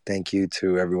thank you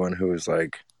to everyone who was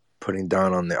like putting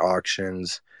down on the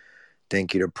auctions.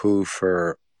 Thank you to Pooh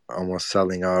for almost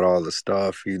selling out all the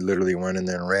stuff. He literally went in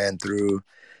there and ran through.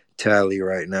 Tally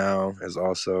right now is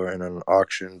also in an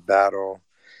auction battle.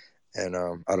 And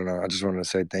I don't know. I just wanted to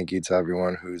say thank you to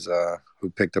everyone who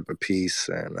picked up a piece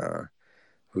and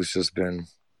who's just been,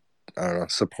 I don't know,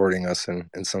 supporting us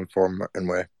in some form and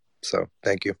way. So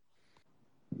thank you.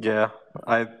 Yeah,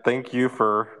 I thank you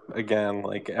for, again,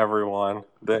 like everyone,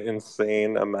 the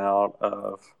insane amount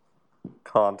of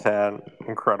content,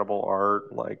 incredible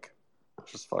art, like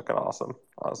just fucking awesome,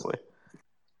 honestly.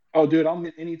 Oh, dude, I'll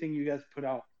get anything you guys put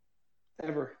out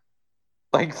ever.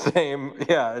 Like same,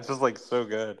 yeah, it's just like so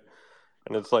good,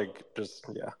 and it's like just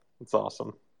it's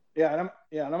awesome. Yeah, and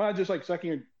I'm not just like sucking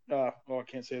your. I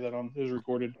can't say that on this is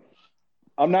recorded.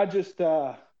 I'm not just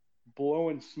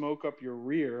blowing smoke up your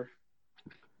rear.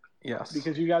 Yes,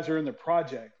 because you guys are in the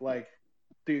project. Like,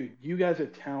 dude, you guys are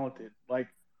talented. Like,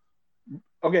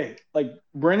 okay, like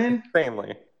Brennan,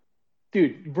 insanely.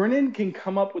 dude, Brennan can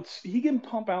come up with. He can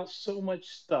pump out so much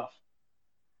stuff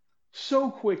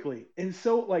so quickly and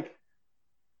so like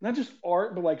not just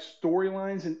art but like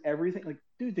storylines and everything. Like,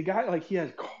 dude, the guy like he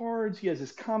has cards, he has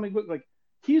his comic book. Like,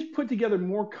 he's put together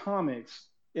more comics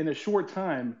in a short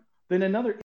time than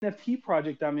another NFT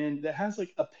project I'm in that has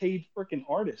like a paid freaking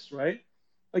artist, right?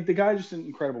 Like, the guy's just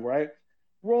incredible, right?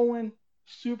 Roland,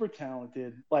 super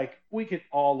talented. Like, we could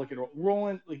all look at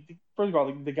Roland. Like, first of all,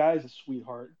 like, the guy is a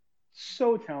sweetheart,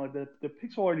 so talented. The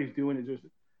pixel art he's doing is just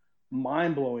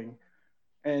mind blowing,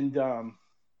 and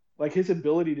like his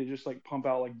ability to just like pump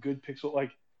out like good pixel.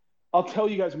 Like, I'll tell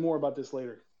you guys more about this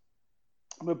later.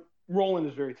 But Roland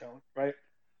is very talented, right?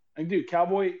 And dude,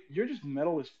 Cowboy, you're just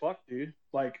metal as fuck, dude.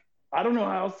 Like, I don't know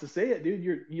how else to say it, dude.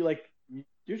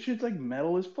 Your shit's like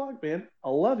metal as fuck, man. I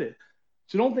love it.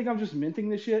 So don't think I'm just minting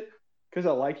this shit because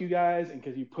I like you guys and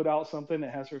because you put out something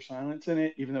that has Her Silence in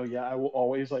it. Even though, yeah, I will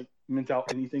always like mint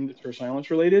out anything that's Her Silence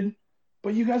related.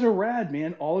 But you guys are rad,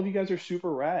 man. All of you guys are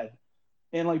super rad.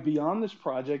 And like beyond this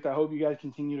project, I hope you guys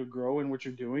continue to grow in what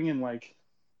you're doing. And like,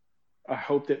 I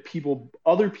hope that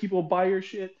other people buy your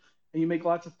shit and you make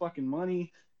lots of fucking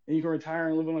money and you can retire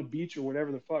and live on a beach or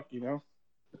whatever the fuck, you know?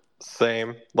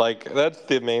 Same. Like that's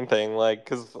the main thing. Like,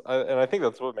 and I think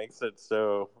that's what makes it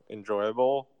so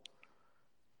enjoyable.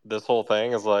 This whole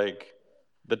thing is like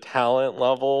the talent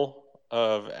level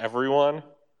of everyone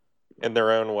in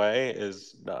their own way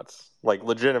is nuts. Like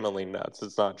legitimately nuts.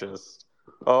 It's not just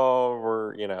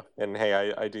we're and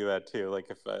hey, I do that too.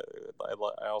 Like if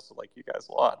I also like you guys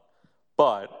a lot,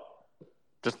 but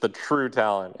just the true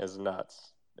talent is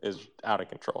nuts. Is out of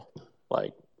control.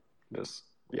 Like just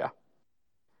yeah.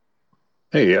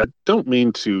 Hey, I don't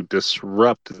mean to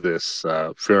disrupt this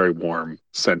very warm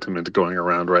sentiment going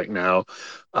around right now,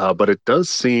 but it does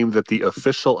seem that the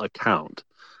official account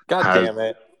God has damn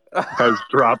it. has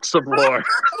dropped some lore.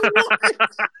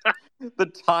 The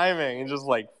timing, just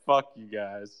like fuck you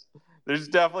guys. There's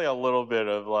definitely a little bit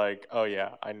of like, oh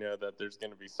yeah, I know that there's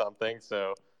gonna be something,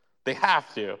 so they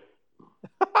have to.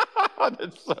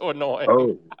 That's so annoying.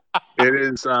 Oh,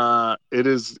 It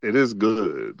is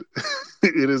good.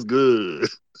 It is good.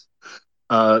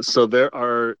 So there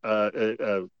are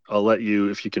I'll let you,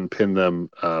 if you can pin them,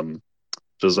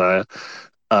 Josiah.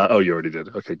 Oh, you already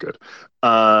did. Okay, good.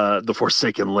 The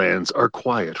Forsaken Lands are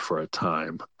quiet for a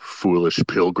time. Foolish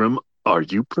pilgrim, are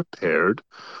you prepared?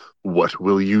 What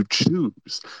will you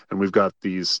choose? And we've got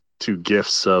these two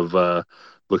gifts of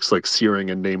looks like Searing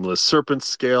and Nameless Serpent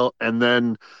Scale, and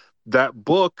then that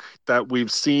book that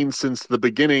we've seen since the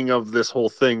beginning of this whole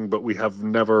thing, but we have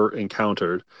never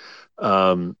encountered,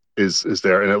 is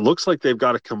there, and it looks like they've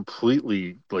got a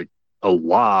completely, like, a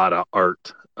lot of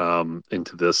art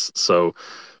into this. So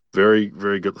very,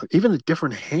 very good. Even the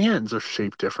different hands are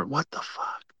shaped different. What the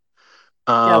fuck?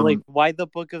 Yeah, like, why the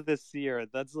Book of the Seer?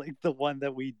 That's like the one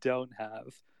that we don't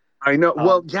have. I know.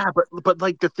 Well, yeah, but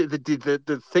like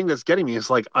the thing that's getting me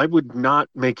is, like, I would not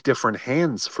make different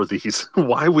hands for these.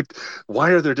 Why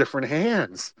are there different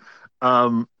hands?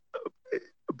 Um,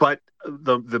 but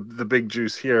the big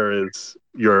juice here is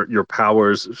your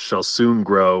powers shall soon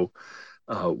grow.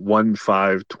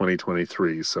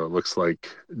 1/5/2023. So it looks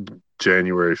like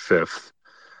January 5th.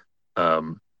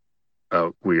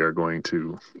 We are going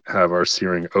to have our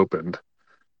searing opened.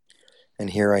 And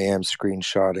here I am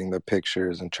screenshotting the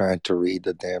pictures and trying to read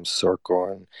the damn circle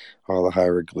and all the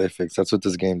hieroglyphics. That's what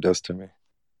this game does to me.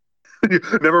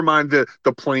 Never mind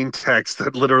the plain text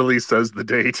that literally says the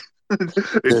date. There's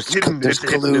It's hidden in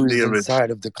clues the image. inside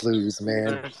of the clues, man.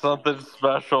 There's something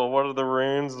special. What do the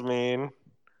runes mean?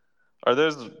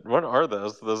 What are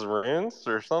those? Those runes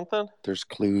or something? There's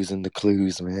clues in the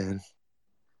clues, man.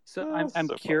 So Oh, I'm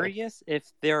so curious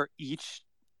if they're each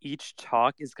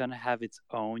talk is going to have its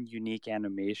own unique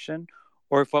animation,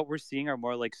 or if what we're seeing are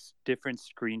more like different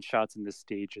screenshots in the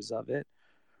stages of it,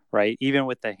 right? Even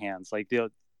with the hands, like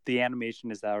the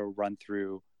animation is that will run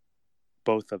through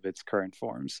both of its current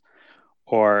forms,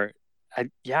 or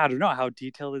I don't know, how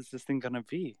detailed is this thing going to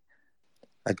be?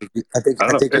 I think I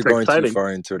don't know. you're It's going too exciting.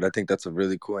 far into it. I think that's a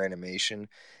really cool animation,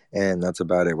 and that's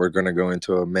about it. We're gonna go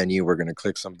into a menu. We're gonna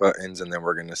click some buttons, and then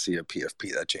we're gonna see a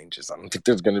PFP that changes. I don't think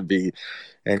there's gonna be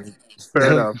any.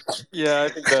 Fair enough. Yeah, I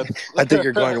think that's. I think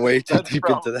you're going way too That's deep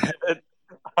into probably that. it.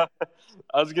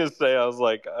 I was gonna say, I was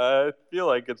like, I feel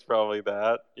like it's probably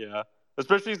that. Yeah,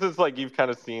 especially since, like, you've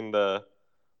kind of seen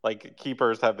like,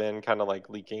 keepers have been kind of like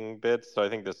leaking bits, so I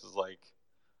think this is like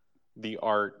the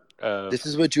art of, This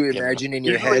is what you imagine in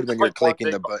your usually head it's when just you're like one clicking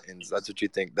big the buttons. That's what you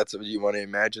think. That's what you want to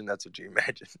imagine. That's what you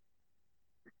imagine.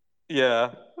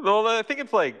 Yeah. Well, I think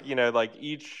it's like, like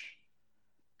each,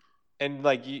 and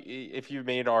like if you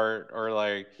made art, or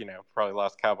like, probably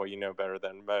Last Cowboy, better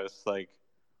than most, like,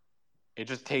 it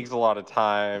just takes a lot of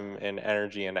time and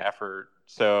energy and effort.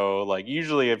 So, like,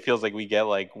 usually it feels like we get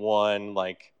like one,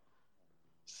 like,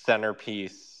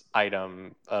 centerpiece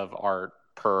item of art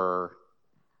per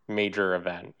major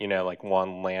event, like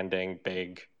one landing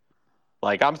big.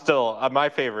 Like, I'm still, my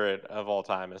favorite of all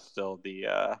time is still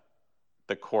the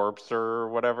corpse, or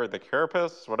whatever, the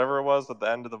carapace, whatever it was at the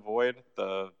end of the void,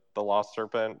 the lost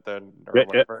serpent, or Yeah.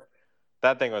 whatever.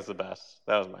 That thing was the best.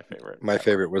 That was my favorite. My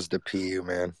favorite was the PU,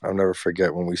 man. I'll never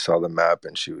forget when we saw the map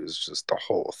and she was just the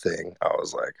whole thing. I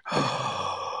was like,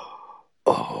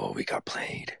 oh, we got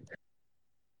played.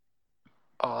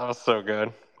 Oh, that was so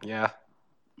good. Yeah.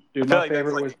 Dude, I feel my like that's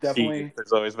favorite like was the key. definitely.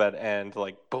 There's always that end,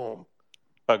 like, boom.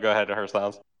 Oh, go ahead, her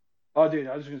sounds. Oh, dude,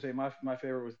 I was just gonna say my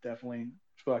favorite was definitely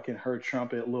fucking her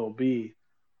trumpet, Lil B.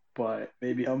 But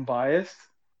maybe I'm biased.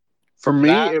 For me,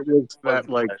 That it was was that,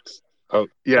 like, nice. oh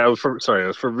yeah,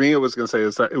 for me, it was gonna say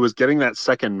is that it was getting that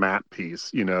second map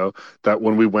piece, that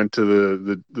when we went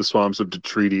to the swamps of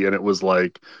Detriti, and it was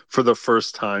like, for the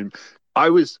first time, I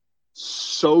was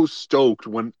so stoked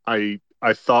when I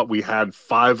thought we had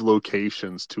 5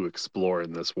 locations to explore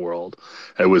in this world.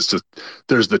 It was just,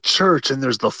 there's the church, and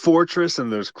there's the fortress,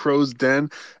 and there's Crow's Den,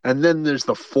 and then there's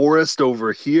the forest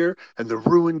over here, and the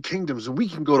ruined kingdoms, and we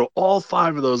can go to all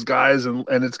 5 of those guys, and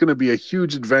it's going to be a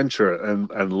huge adventure.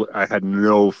 And I had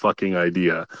no fucking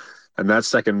idea. And that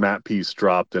second map piece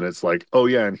dropped, and it's like, oh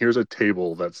yeah, and here's a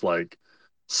table that's like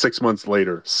 6 months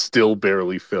later still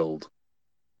barely filled.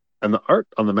 And the art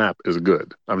on the map is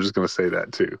good. I'm just going to say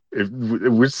that too.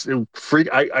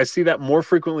 I see that more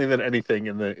frequently than anything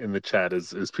in the chat,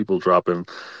 is people dropping,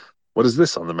 what is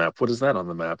this on the map? What is that on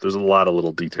the map? There's a lot of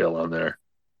little detail on there.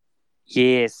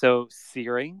 Yeah, so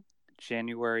Searing,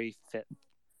 January 5th,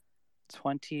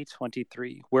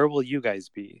 2023. Where will you guys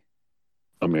be?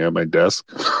 I'm at my desk.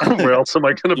 Where else am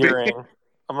I going to be? Earring.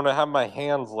 I'm gonna have my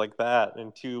hands like that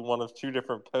into one of 2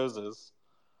 different poses,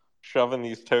 shoving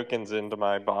these tokens into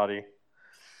my body.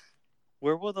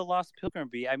 Where will the Lost Pilgrim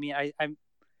be? I mean, I'm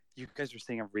You guys are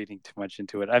saying I'm reading too much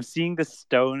into it. I'm seeing the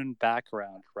stone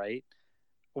background, right?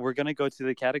 We're gonna go to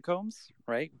the catacombs,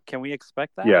 right? Can we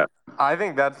expect that? Yeah. I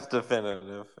think that's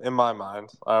definitive in my mind.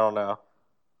 I don't know.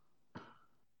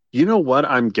 You know what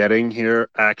I'm getting here,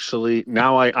 actually?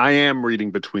 Now I am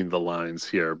reading between the lines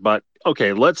here, but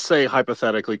okay, let's say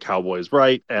hypothetically Cowboy's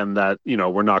right, and that,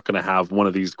 we're not going to have one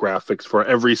of these graphics for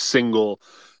every single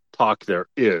talk there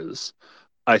is.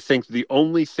 I think the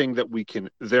only thing that we can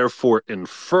therefore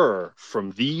infer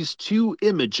from these two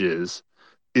images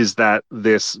is that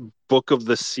this Book of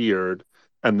the Seared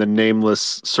and the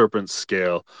Nameless Serpent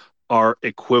Scale are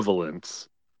equivalents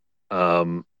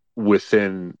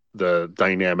within the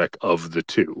dynamic of the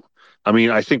two. I mean,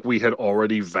 I think we had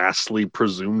already vastly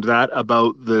presumed that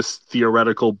about this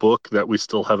theoretical book that we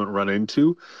still haven't run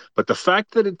into. But the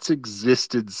fact that it's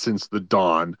existed since the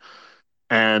dawn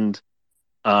and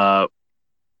uh,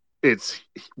 it's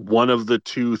one of the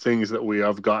two things that we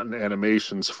have gotten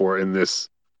animations for in this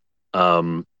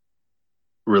um,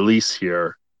 release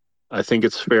here, I think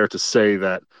it's fair to say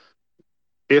that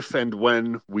if and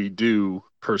when we do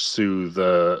pursue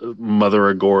the Mother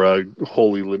Agora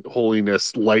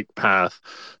holiness light path,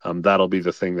 that'll be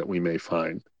the thing that we may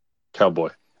find. Cowboy.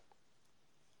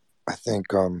 I think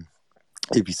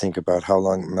if you think about how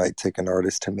long it might take an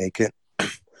artist to make it,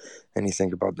 and you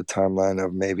think about the timeline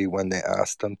of maybe when they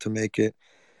asked them to make it,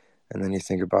 and then you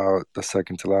think about the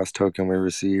second to last token we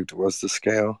received was the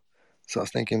scale. So I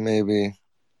was thinking maybe,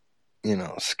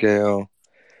 scale.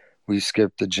 We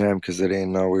skipped the gem because they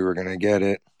didn't know we were going to get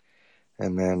it.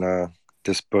 And then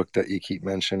this book that you keep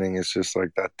mentioning is just like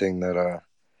that thing that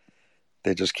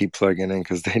they just keep plugging in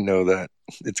because they know that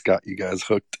it's got you guys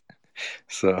hooked.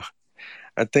 So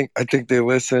I think they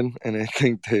listen, and I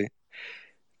think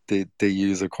they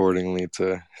use accordingly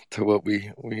to what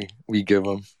we give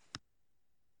them.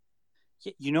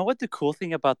 You know what the cool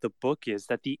thing about the book is?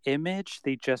 That the image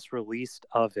they just released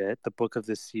of it, the Book of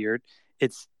the Seared,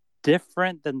 it's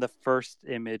different than the first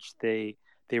image they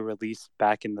released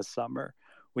back in the summer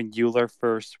when Euler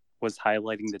first was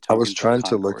highlighting the tokens I was trying of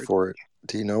to look Concord. for it.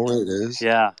 Do you know where it is?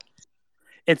 Yeah.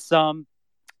 It's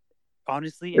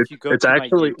honestly, if you go It's to my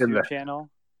actually in YouTube the channel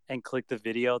and click the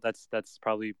video, that's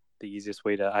probably the easiest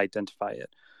way to identify it.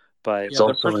 But it's Yeah,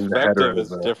 the also in the header perspective of is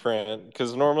the different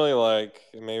because normally, like,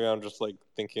 maybe I'm just like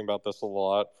thinking about this a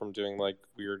lot from doing like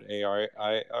weird AI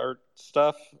art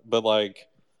stuff, but like,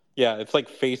 yeah, it's like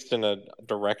faced in a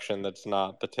direction that's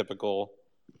not the typical.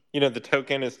 The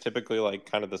token is typically like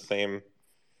kind of the same.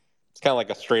 It's kind of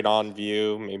like a straight on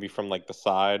view, maybe from like the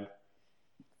side,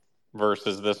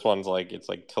 versus this one's like it's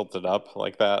like tilted up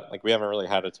like that. Like we haven't really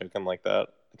had a token like that.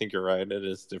 I think you're right. It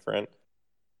is different.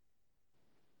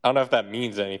 I don't know if that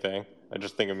means anything. I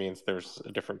just think it means there's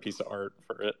a different piece of art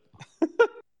for it.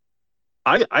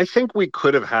 I think we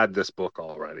could have had this book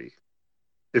already.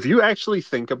 If you actually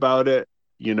think about it,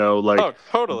 like Oh,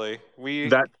 totally. We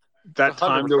that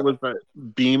time there 100%. was that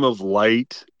beam of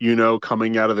light,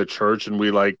 coming out of the church, and we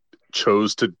like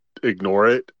chose to ignore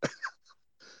it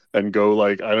and go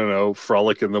like, I don't know,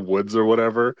 frolic in the woods or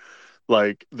whatever.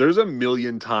 Like there's a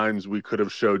million times we could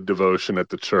have showed devotion at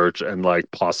the church and like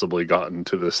possibly gotten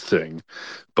to this thing,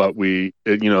 but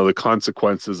the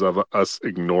consequences of us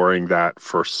ignoring that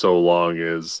for so long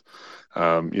is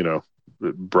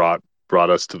it brought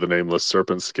us to the Nameless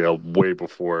Serpent Scale way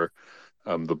before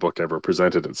the book ever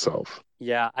presented itself.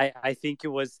 yeah, I think it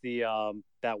was the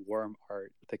that worm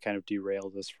art that kind of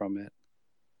derailed us from it.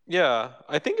 Yeah,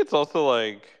 I think it's also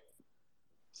like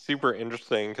super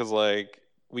interesting because like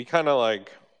we kind of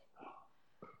like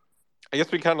I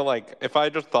guess we kind of like if I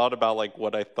just thought about like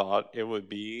what I thought it would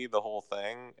be the whole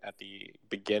thing at the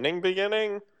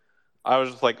beginning, I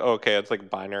was just like, oh, okay, it's like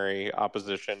binary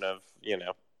opposition of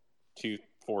two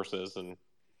forces and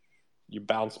you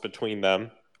bounce between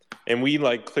them. And we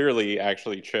like clearly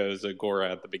actually chose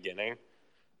Agora at the beginning,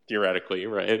 theoretically,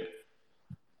 right?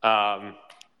 Um,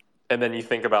 and then you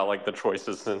think about like the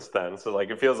choices since then. So like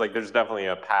it feels like there's definitely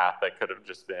a path that could have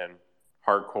just been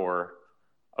hardcore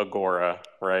Agora,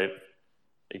 right?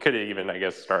 It could have even, I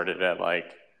guess, started at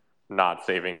like not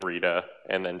saving Rita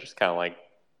and then just kind of like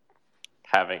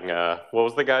having what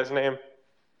was the guy's name?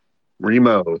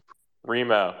 Remo.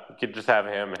 Remo. You could just have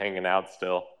him hanging out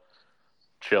still,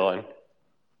 chilling.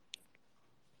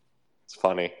 It's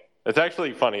funny. It's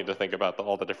actually funny to think about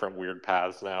all the different weird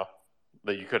paths now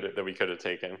that we could have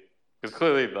taken. Because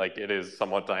clearly, like, it is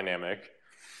somewhat dynamic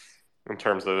in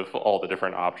terms of all the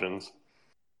different options.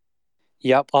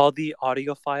 Yep, all the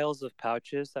audio files of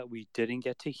pouches that we didn't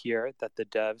get to hear that the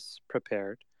devs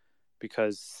prepared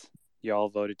because y'all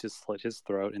voted to slit his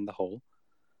throat in the hole.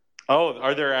 Oh,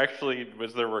 are there actually,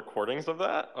 was there recordings of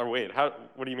that? Or wait,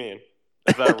 what do you mean?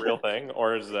 Is that a real thing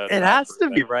or is that It not has to true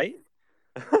be, thing? right?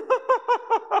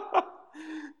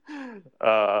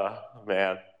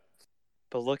 Man.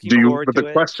 But looking Do you? forward But to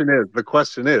it. the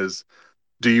question is,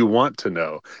 do you want to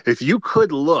know? If you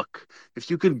could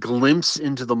glimpse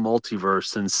into the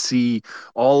multiverse and see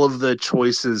all of the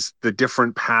choices, the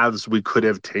different paths we could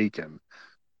have taken,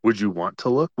 would you want to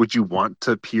look? Would you want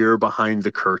to peer behind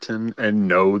the curtain and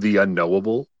know the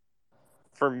unknowable?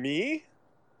 For me,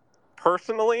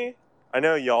 personally, I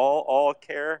know y'all all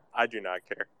care. I do not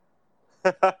care.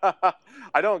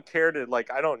 I don't care to,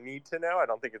 like, I don't need to know. I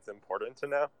don't think it's important to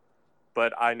know.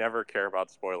 But I never care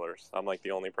about spoilers. I'm like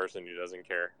the only person who doesn't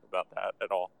care about that at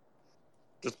all.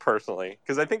 Just personally.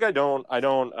 Because I think I don't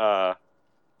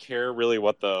care really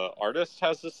what the artist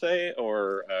has to say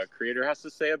or creator has to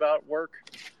say about work.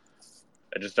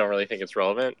 I just don't really think it's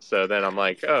relevant. So then I'm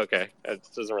like, oh, okay, it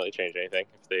doesn't really change anything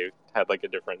if they had like a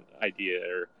different idea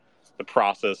or the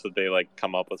process that they like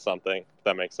come up with something. If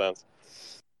that makes sense.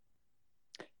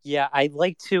 Yeah, I'd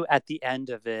like to at the end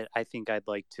of it, I think I'd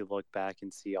like to look back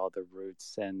and see all the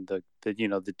roots and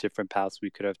the different paths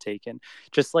we could have taken.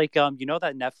 Just like that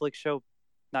Netflix show,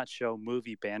 not show,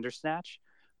 movie Bandersnatch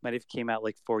might have came out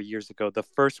like 4 years ago. The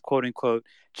first quote unquote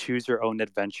choose your own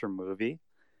adventure movie.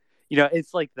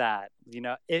 It's like that.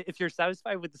 If you're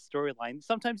satisfied with the storyline,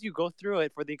 sometimes you go through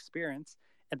it for the experience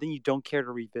and then you don't care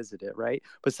to revisit it, right?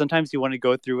 But sometimes you want to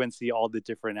go through and see all the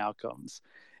different outcomes.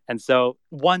 And so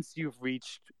once you've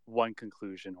reached one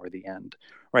conclusion or the end,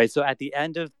 right? So at the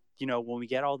end of, when we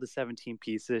get all the 17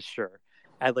 pieces, sure,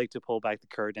 I'd like to pull back the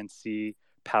curtain and see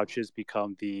pouches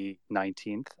become the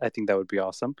 19th. I think that would be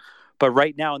awesome. But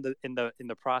right now in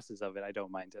the process of it, I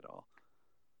don't mind at all.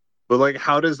 But like,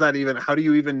 how do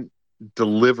you even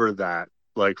deliver that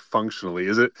like functionally?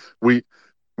 Is it we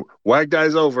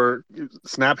WAGDIE's over,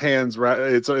 snap hands, right?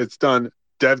 It's done.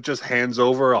 Dev just hands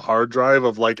over a hard drive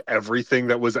of like everything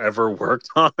that was ever worked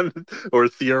on or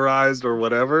theorized or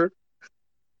whatever.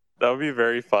 That would be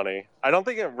very funny. I don't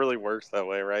think it really works that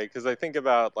way, right? Because I think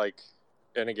about like,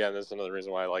 and again, this is another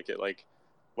reason why I like it. Like,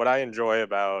 what I enjoy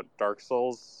about Dark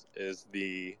Souls is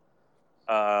the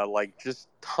like just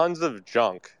tons of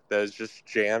junk that is just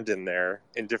jammed in there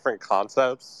in different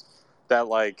concepts that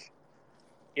like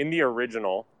in the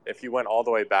original, if you went all the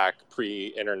way back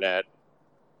pre-internet,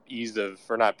 ease of,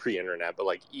 or not pre-internet, but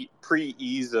like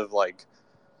pre-ease of like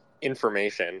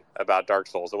information about Dark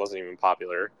Souls, it wasn't even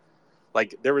popular.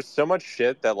 Like there was so much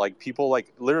shit that like people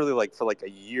like literally like for like a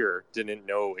year didn't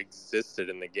know existed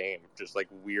in the game, just like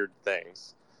weird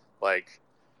things, like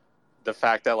the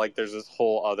fact that like there's this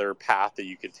whole other path that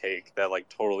you could take that like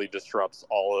totally disrupts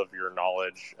all of your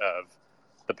knowledge of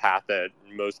the path that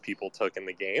most people took in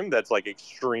the game, that's like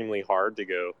extremely hard to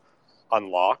go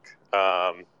unlock,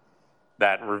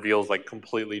 that reveals like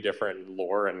completely different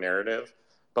lore and narrative,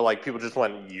 but like people just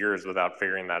went years without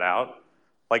figuring that out.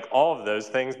 Like all of those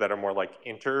things that are more like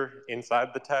inside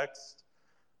the text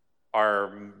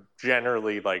are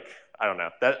generally like, I don't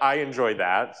know, that I enjoy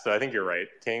that. So I think you're right,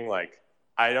 King. Like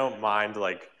I don't mind,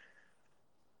 like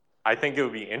I think it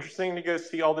would be interesting to go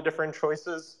see all the different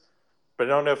choices, but I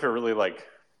don't know if it really like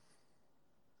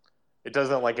it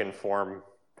doesn't like inform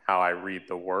how I read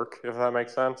the work, if that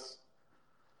makes sense.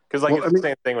 Because like Well, it's I the mean,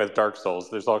 same thing with Dark Souls.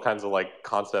 There's all kinds of like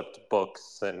concept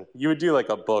books, and you would do like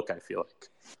a book, I feel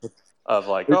like, of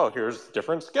like, oh, here's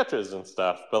different sketches and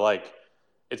stuff. But like,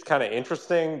 it's kind of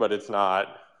interesting, but it's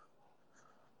not.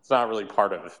 It's not really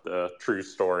part of the true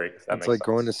story, if that It's makes like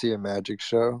going sense. to see a magic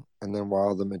show, and then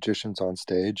while the magician's on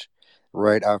stage,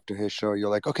 right after his show, you're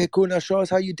like, okay, cool, now show us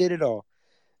how you did it all.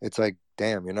 It's like,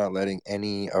 damn, you're not letting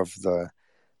any of the,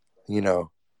 you know,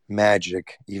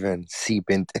 magic even seep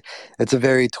into. It's a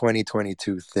very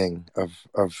 2022 thing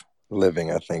of living.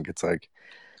 I think it's like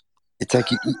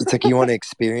you want to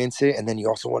experience it, and then you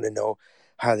also want to know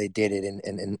how they did it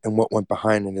and what went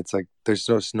behind it. It's like there's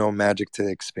just no magic to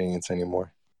experience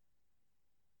anymore.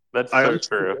 That's I so also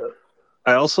true.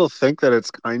 I also think that it's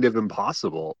kind of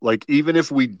impossible. Like, even if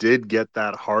we did get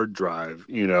that hard drive,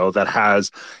 that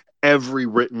has every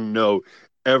written note,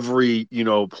 every,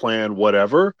 plan,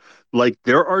 whatever, like,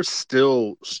 there are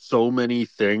still so many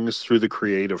things through the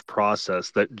creative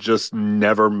process that just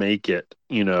never make it,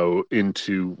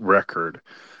 into record.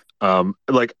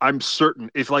 Like, I'm certain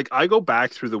if, like, I go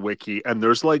back through the wiki and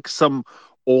there's, like, some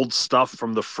old stuff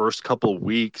from the first couple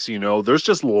weeks, there's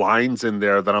just lines in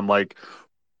there that I'm like,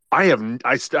 I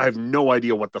have no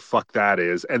idea what the fuck that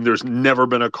is, and there's never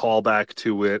been a callback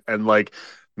to it, and like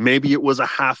maybe it was a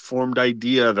half-formed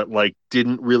idea that like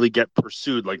didn't really get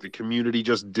pursued, like the community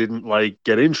just didn't like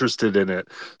get interested in it,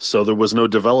 so there was no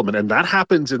development. And that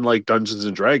happens in like Dungeons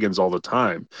and Dragons all the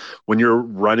time. When you're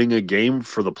running a game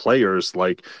for the players,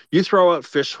 like you throw out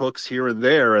fish hooks here and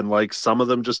there, and like some of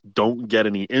them just don't get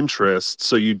any interest,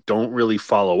 so you don't really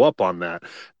follow up on that.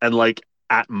 And like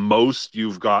at most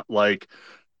you've got like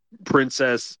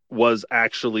princess was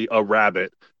actually a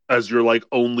rabbit as your like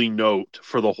only note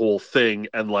for the whole thing,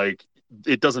 and like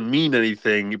it doesn't mean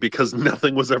anything because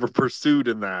nothing was ever pursued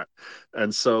in that.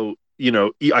 And so,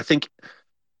 I think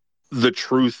the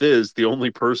truth is the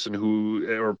only person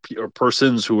who or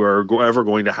persons who are ever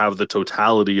going to have the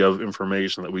totality of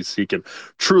information that we seek and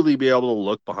truly be able to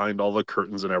look behind all the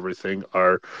curtains and everything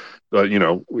are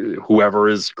whoever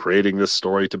is creating this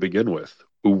story to begin with,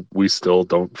 who we still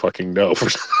don't fucking know.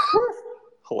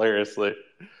 Hilariously.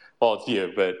 Well, it's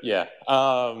you, but yeah.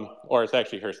 Or it's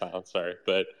actually her style, sorry.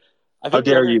 But I How think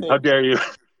the dare other you? How thing, dare you?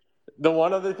 the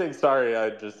one other thing, sorry, I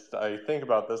think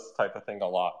about this type of thing a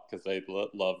lot because I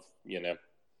love,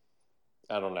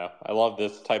 I don't know. I love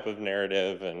this type of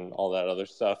narrative and all that other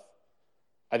stuff.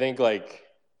 I think like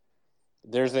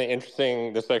there's an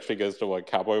interesting, this actually goes to what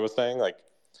Cowboy was saying, like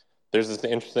there's this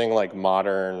interesting like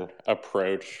modern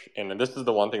approach, and this is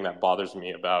the one thing that bothers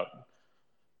me about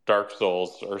Dark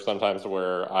Souls, or sometimes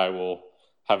where I will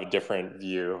have a different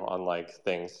view on like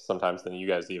things sometimes than you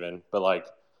guys even. But like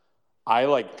I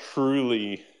like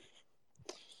truly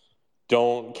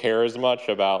don't care as much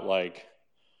about like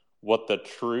what the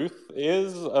truth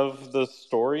is of the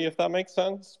story, if that makes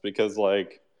sense. Because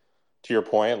like to your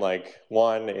point, like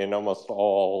one, in almost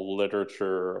all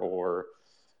literature or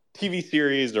TV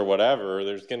series or whatever,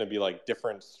 there's going to be like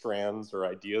different strands or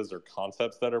ideas or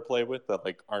concepts that are played with that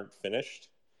like aren't finished.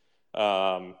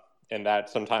 Um, and that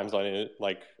sometimes I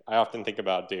often think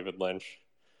about David Lynch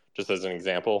just as an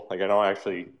example. Like I don't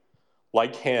actually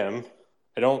like him.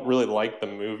 I don't really like the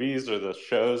movies or the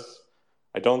shows.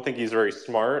 I don't think he's very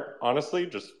smart, honestly.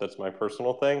 Just that's my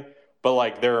personal thing. But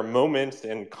like there are moments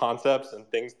and concepts and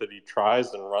things that he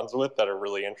tries and runs with that are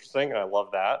really interesting, and I love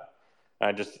that. And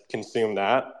I just consume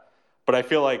that. But I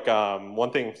feel like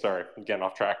one thing. Sorry, I'm getting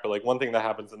off track. But like one thing that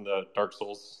happens in the Dark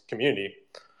Souls community,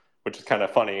 which is kind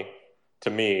of funny to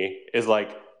me, is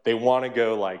like they want to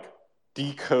go like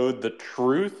decode the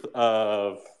truth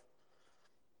of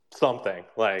something.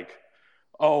 Like,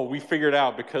 oh, we figured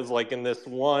out because like in this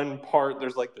one part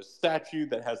there's like this statue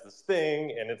that has this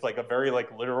thing, and it's like a very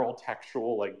like literal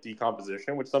textual like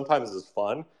decomposition, which sometimes is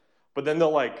fun, but then they'll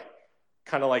like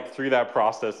kind of like through that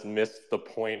process miss the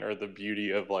point or the beauty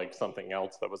of like something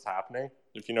else that was happening,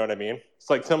 if you know what I mean.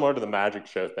 It's like similar to the magic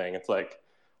show thing. It's like,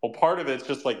 well, part of it's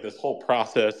just like this whole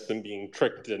process and being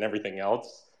tricked and everything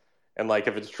else, and like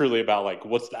if it's truly about like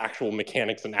what's the actual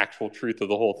mechanics and actual truth of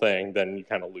the whole thing, then you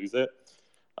kind of lose it.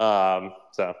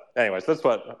 So anyways, that's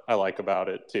what I like about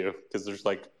it too, because there's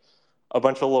like a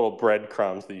bunch of little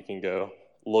breadcrumbs that you can go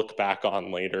look back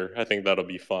on later. I think that'll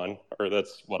be fun, or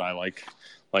that's what I like.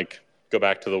 Like go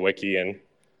back to the wiki in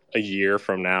a year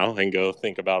from now and go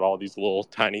think about all these little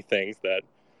tiny things that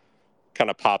kind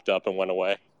of popped up and went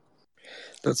away.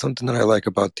 That's something that I like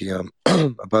about the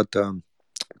about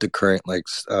the current like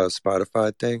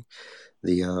Spotify thing.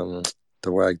 The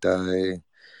WAGDIE.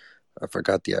 I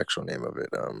forgot the actual name of it.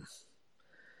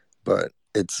 But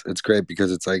it's great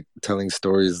because it's like telling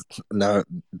stories. Not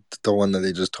the one that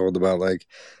they just told about like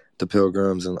the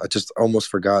pilgrims, and I just almost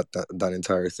forgot that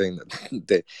entire thing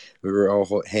that we were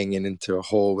all hanging into a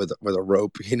hole with a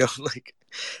rope, like,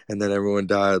 and then everyone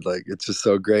died. Like it's just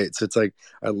so great. So it's like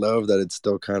I love that it's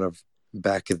still kind of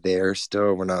back there.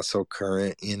 Still, we're not so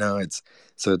current. It's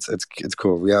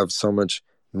cool. We have so much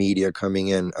media coming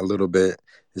in. A little bit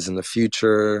is in the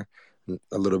future,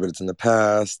 a little bit it's in the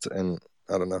past, and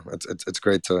I don't know. It's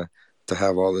great to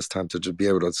have all this time to just be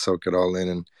able to soak it all in.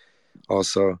 And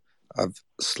also, I've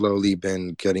slowly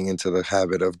been getting into the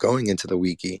habit of going into the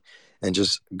wiki and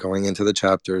just going into the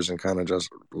chapters and kind of just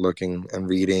looking and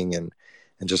reading and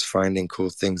just finding cool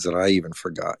things that I even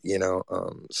forgot.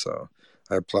 So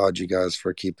I applaud you guys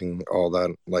for keeping all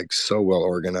that like so well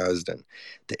organized, and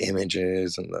the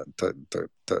images and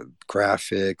the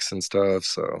graphics and stuff.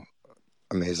 So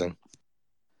amazing.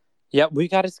 Yeah, we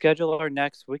got to schedule our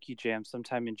next Wiki Jam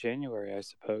sometime in January, I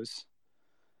suppose.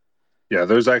 Yeah,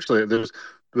 there's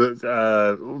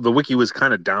the wiki was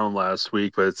kind of down last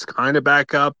week, but it's kind of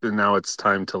back up, and now it's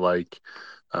time to like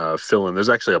fill in. There's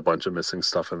actually a bunch of missing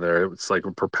stuff in there. It's like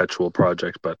a perpetual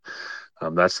project, but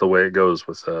that's the way it goes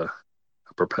with a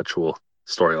perpetual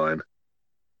storyline.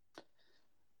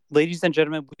 Ladies and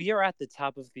gentlemen, we are at the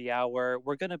top of the hour.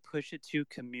 We're going to push it to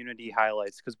community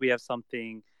highlights because we have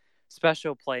something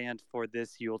special planned for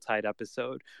this Yuletide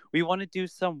episode. We want to do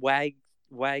some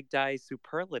WAGDIE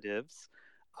superlatives,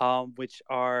 which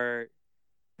are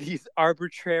these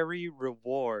arbitrary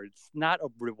rewards, not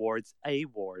rewards,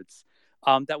 awards,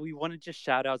 that we want to just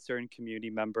shout out certain community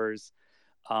members.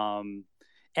 Um,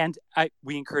 and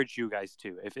we encourage you guys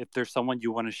too. If there's someone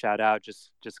you want to shout out,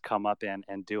 just come up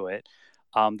and do it.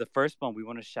 The first one we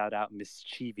want to shout out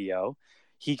Mischivio.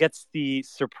 He gets the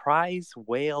Surprise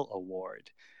Whale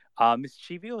Award.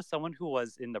 Mischivio is someone who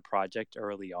was in the project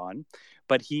early on,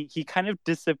 but he kind of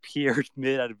disappeared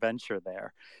mid adventure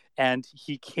there, and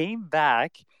he came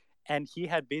back, and he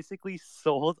had basically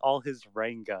sold all his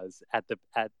Rengas at the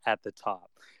top,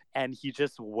 and he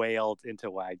just wailed into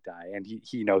WAGDIE, and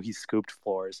he scooped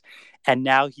floors, and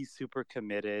now he's super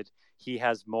committed. He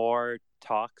has more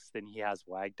talks than he has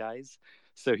WAGDIEs,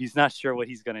 so he's not sure what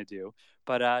he's gonna do.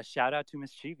 But shout out to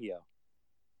Mischivio.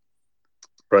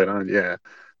 Right on, yeah.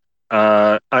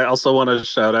 I also want to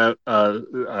shout out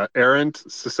Errant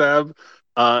Sisab.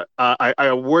 I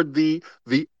award the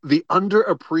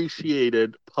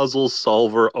underappreciated puzzle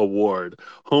solver award,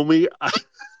 homie.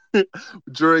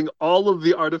 During all of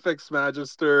the Artifex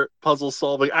Magister puzzle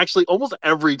solving, actually almost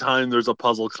every time there's a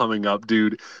puzzle coming up,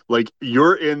 dude, like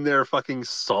you're in there fucking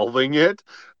solving it,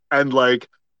 and like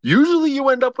usually you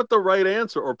end up with the right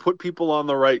answer or put people on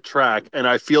the right track. And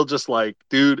I feel just like,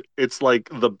 dude, it's like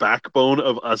the backbone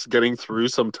of us getting through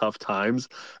some tough times,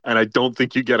 and I don't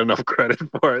think you get enough credit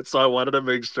for it. So I wanted to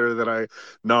make sure that I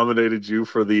nominated you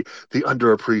for the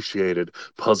underappreciated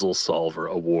puzzle solver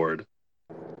award.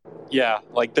 Yeah,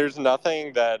 like there's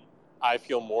nothing that I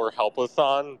feel more helpless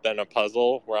on than a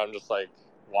puzzle where I'm just like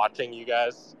watching you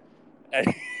guys.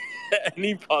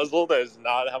 Any puzzle that is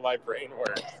not how my brain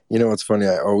works. You know what's funny?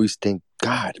 I always think,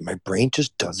 God, my brain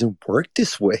just doesn't work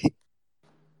this way.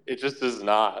 It just does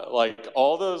not. Like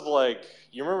all those, like,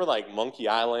 you remember like Monkey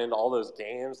Island, all those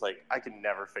games, like I could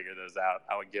never figure those out.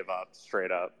 I would give up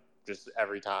straight up just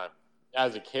every time.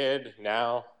 As a kid,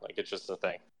 now, like it's just a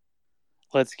thing.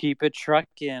 Let's keep it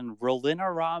trucking.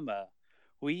 Rolinorama.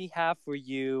 We have for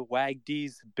you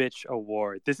WAGDIE's Bitch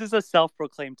Award. This is a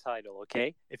self-proclaimed title,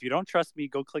 okay? If you don't trust me,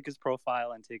 go click his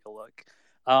profile and take a look.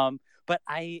 But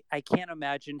I can't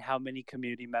imagine how many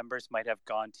community members might have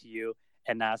gone to you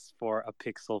and asked for a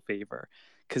pixel favor,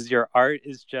 because your art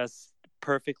is just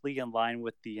perfectly in line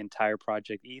with the entire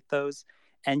project ethos,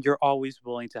 and you're always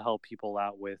willing to help people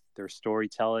out with their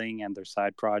storytelling and their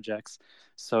side projects.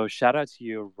 So shout out to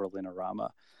you, Rolinorama.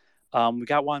 We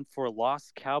got one for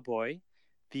Lost Cowboy,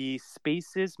 the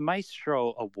Spaces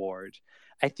Maestro Award.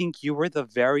 I think you were the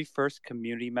very first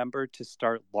community member to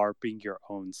start LARPing your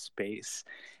own space.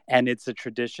 And it's a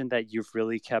tradition that you've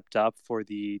really kept up for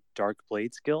the Dark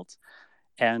Blades Guild.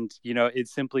 And,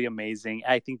 it's simply amazing.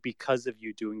 I think because of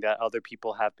you doing that, other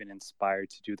people have been inspired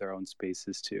to do their own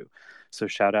spaces too. So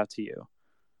shout out to you.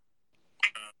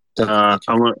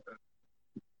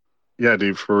 Yeah,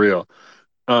 dude, for real.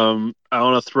 I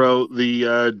want to throw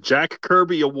the Jack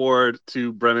Kirby Award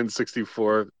to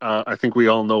Brennan64. I think we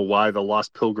all know why the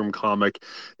Lost Pilgrim comic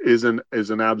is an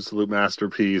absolute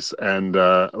masterpiece, and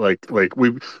like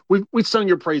we've sung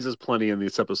your praises plenty in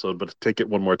this episode, but to take it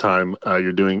one more time,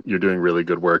 you're doing really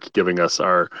good work, giving us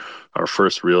our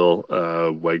first real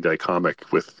WAGDIE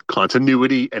comic with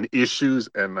continuity and issues,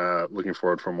 and looking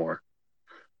forward for more.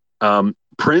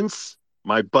 Prince,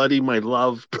 my buddy, my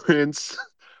love, Prince.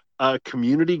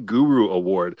 Community Guru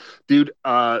Award. Dude,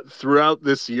 throughout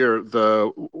this year,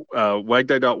 the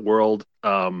Wagdie.world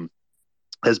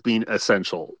has been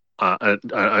essential.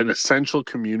 An essential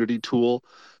community tool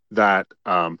that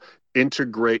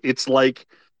integrate. It's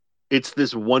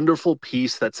this wonderful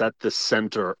piece that's at the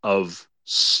center of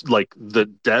like the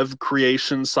dev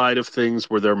creation side of things,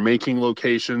 where they're making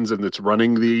locations and it's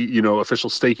running the official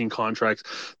staking contracts,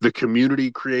 the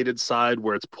community created side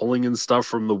where it's pulling in stuff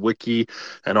from the wiki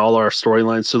and all our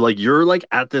storylines. So like you're like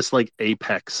at this like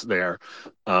apex there,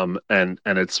 and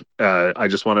it's I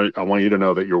want you to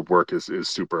know that your work is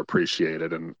super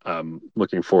appreciated, and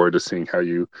looking forward to seeing how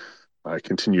you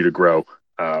continue to grow.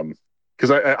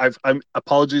 Because I'm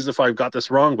apologies if I've got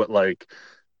this wrong, but like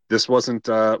this wasn't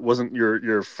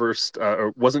your first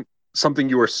or wasn't something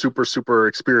you were super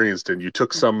experienced in. You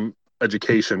took some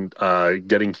education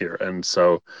getting here, and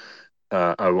so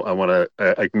I want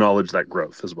to acknowledge that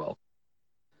growth as well.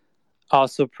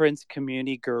 Also, Prince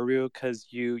Community Guru, because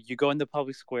you go in the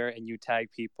public square and you tag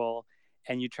people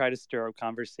and you try to stir up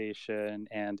conversation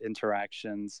and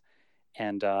interactions.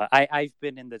 And I've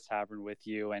been in the tavern with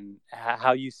you, and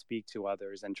how you speak to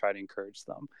others and try to encourage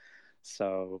them.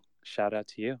 So shout out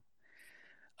to you.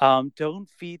 Don't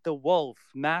Feed the Wolf,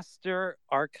 Master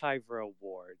Archiver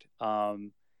Award.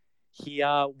 He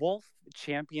Wolf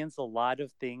champions a lot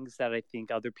of things that I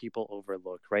think other people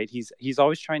overlook, right? He's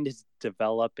always trying to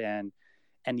develop and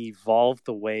evolve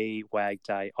the way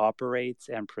WAGDIE operates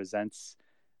and presents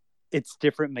its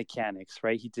different mechanics,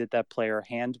 right? He did that player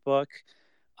handbook.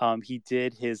 He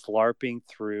did his LARPing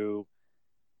through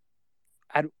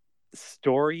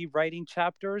story writing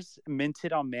chapters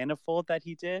minted on Manifold that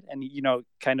he did, and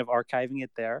kind of archiving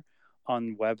it there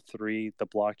on Web3, the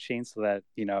blockchain, so that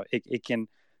it can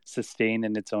sustain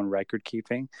in its own record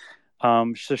keeping.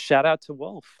 So shout out to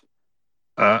Wolf.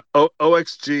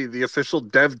 OXG, the official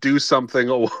Dev Do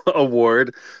Something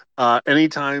award.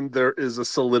 Anytime there is a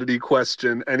Solidity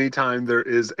question, anytime there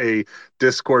is a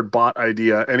Discord bot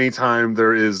idea, anytime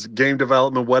there is game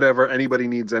development, whatever, anybody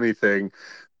needs anything,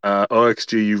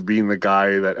 OXG, you've been the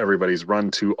guy that everybody's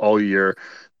run to all year.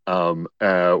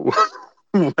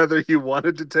 Whether you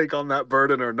wanted to take on that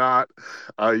burden or not,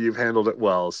 you've handled it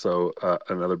well. So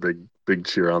another big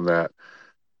cheer on that.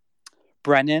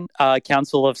 Brennan,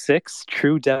 Council of Six,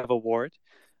 True Dev Award.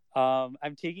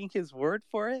 I'm taking his word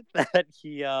for it that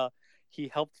he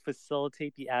helped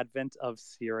facilitate the advent of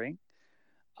searing.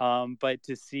 But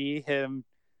to see him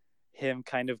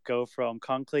kind of go from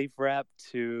conclave rep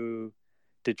to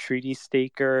the treaty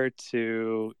staker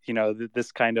to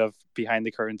this kind of behind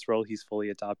the curtains role he's fully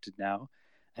adopted now,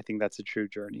 I think that's a true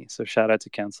journey. So shout out to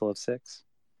Council of Six.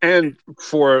 And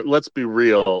let's be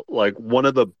real, like one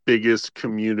of the biggest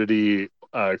community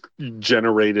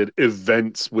generated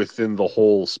events within the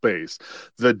whole space.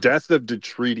 The death of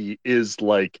Detreaty is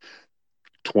like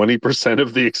 20%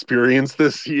 of the experience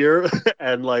this year.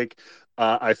 And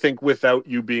I think without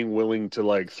you being willing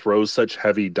to throw such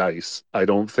heavy dice, I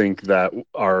don't think that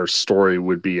our story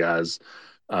would be as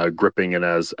gripping and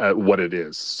as what it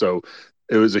is. So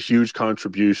it was a huge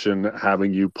contribution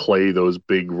having you play those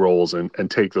big roles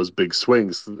and take those big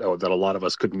swings that a lot of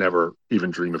us could never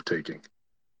even dream of taking.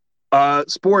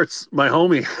 Sports, my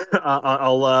homie.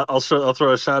 I'll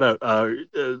throw a shout out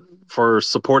for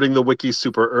supporting the wiki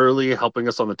super early, helping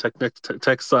us on the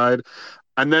tech side,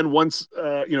 and then once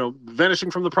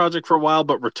vanishing from the project for a while,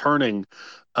 but returning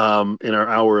in our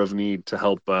hour of need to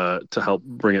help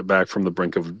bring it back from the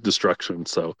brink of destruction.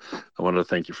 So I wanted to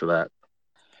thank you for that.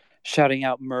 Shouting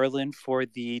out Merlin for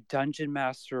the Dungeon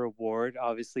Master Award,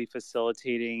 obviously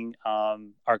facilitating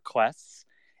our quests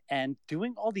and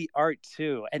doing all the art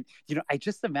too. And I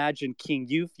just imagine, King,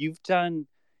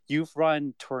 you've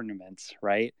run tournaments,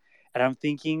 right? And I'm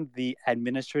thinking the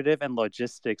administrative and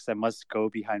logistics that must go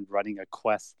behind running a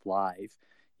quest live.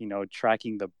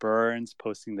 Tracking the burns,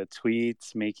 posting the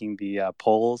tweets, making the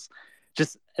polls.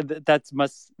 Just that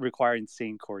must require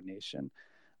insane coordination.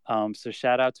 So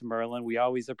shout out to Merlin. We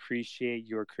always appreciate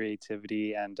your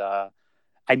creativity, and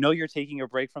I know you're taking a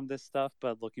break from this stuff,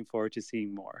 but looking forward to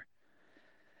seeing more.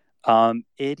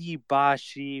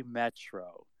 Iribashi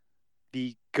Metro,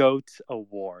 the GOAT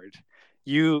Award.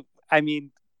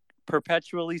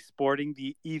 Perpetually sporting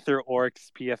the Ether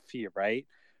Orcs PFP, right?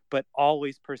 But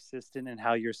always persistent in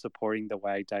how you're supporting the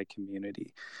WAGDIE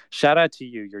community. Shout out to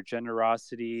you, your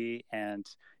generosity and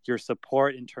your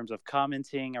support in terms of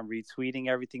commenting and retweeting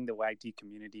everything the WAGDIE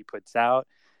community puts out.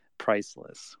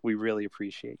 Priceless. We really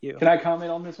appreciate you. Can I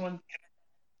comment on this one?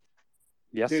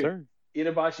 Yes, dude, sir.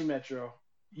 Itabashi Metro,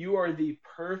 you are the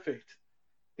perfect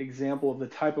example of the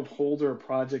type of holder a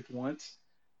project wants.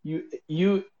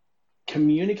 You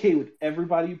communicate with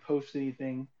everybody who posts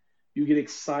anything. You get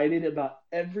excited about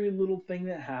every little thing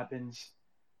that happens.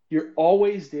 You're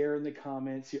always there in the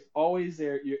comments. You're always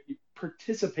there. You're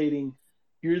participating.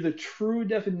 You're the true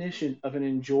definition of an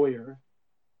enjoyer.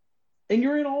 And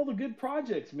you're in all the good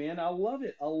projects, man. I love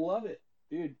it. I love it.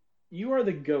 Dude, you are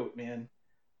the GOAT, man.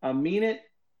 I mean it.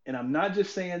 And I'm not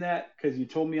just saying that because you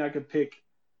told me I could pick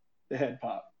the head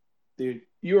pop. Dude,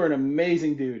 you are an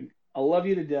amazing dude. I love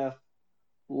you to death.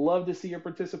 Love to see your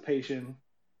participation.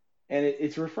 And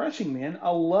it's refreshing, man.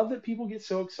 I love that people get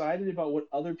so excited about what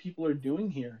other people are doing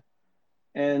here.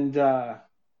 And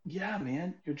yeah,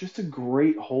 man, you're just a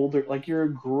great holder. Like, you're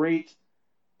a great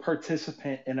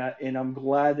participant. And I'm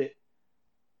glad that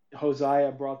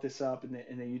Hosea brought this up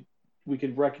and we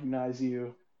could recognize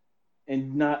you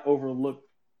and not overlook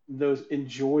those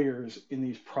enjoyers in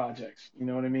these projects. You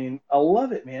know what I mean? I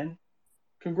love it, man.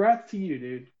 Congrats to you,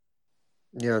 dude.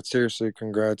 Yeah, seriously,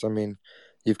 congrats. I mean,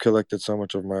 you've collected so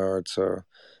much of my art,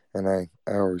 and I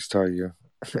always tell you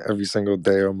every single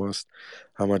day almost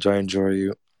how much I enjoy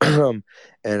you.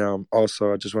 And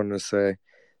also I just wanted to say,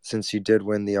 since you did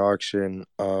win the auction,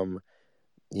 I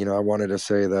wanted to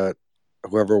say that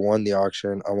whoever won the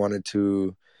auction, I wanted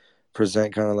to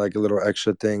present kind of like a little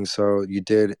extra thing. So you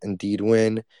did indeed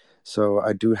win. So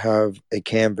I do have a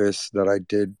canvas that I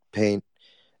did paint,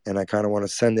 and I kind of want to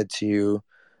send it to you.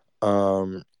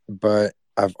 But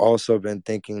I've also been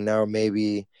thinking now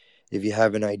maybe if you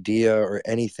have an idea or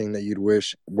anything that you'd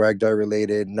wish WAGDIE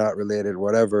related, not related,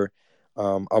 whatever,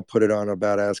 I'll put it on a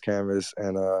badass canvas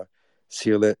and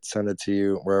seal it, send it to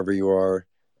you wherever you are.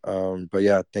 But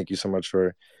yeah, thank you so much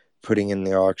for putting in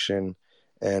the auction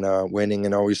and winning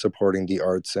and always supporting the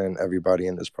arts and everybody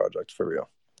in this project for real.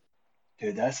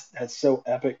 Dude, that's so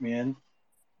epic, man.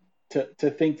 To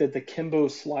think that the Kimbo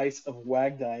slice of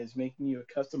WAGDIE is making you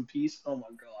a custom piece. Oh my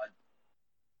god.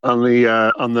 On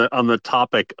the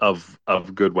topic of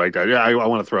good white guy, yeah, I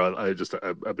want to throw out just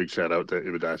a big shout out to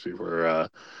Ibadashi for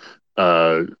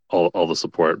all the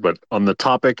support. But on the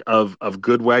topic of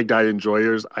good WAGDIE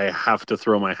enjoyers, I have to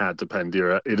throw my hat to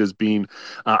Pandira. It has been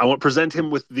I want to present him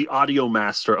with the Audio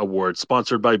Master Award,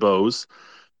 sponsored by Bose.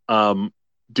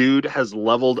 Dude has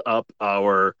leveled up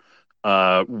our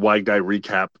WAGDIE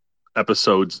recap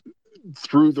episodes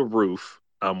through the roof.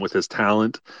 With his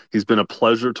talent, he's been a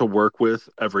pleasure to work with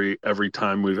every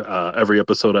time every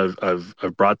episode I've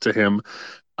brought to him.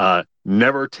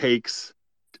 Never takes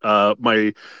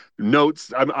my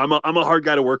notes. I'm a hard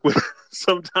guy to work with.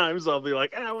 Sometimes I'll be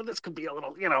like, well, this could be a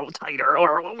little tighter,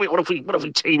 or what if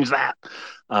we change that?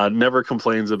 Never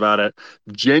complains about it.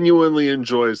 Genuinely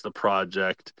enjoys the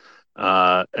project.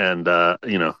 And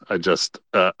I just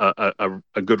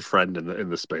a good friend in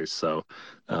the space. So,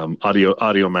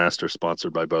 Audio Master,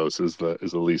 sponsored by Bose, is the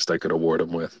least I could award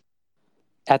him with.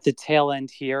 At the tail end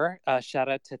here, shout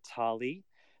out to Tali,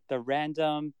 the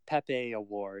random Pepe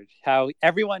Award. How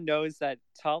everyone knows that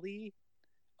Tali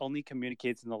only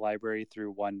communicates in the library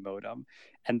through one modem,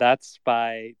 and that's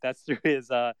through his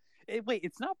wait,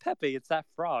 it's not Pepe, it's that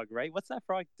frog, right? What's that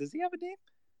frog? Does he have a name?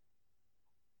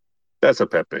 That's a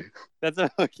Pepe. That's a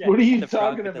okay. What are you the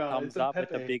frog talking with about? The thumbs It's a up with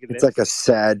the Pepe. big It's lips. like a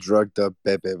sad, drugged up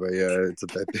Pepe, but yeah, it's a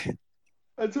Pepe.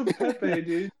 That's a Pepe,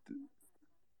 dude.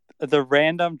 The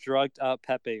random drugged up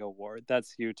Pepe Award.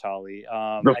 That's you, Tali. The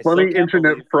I funny still can't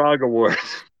internet believe, frog award.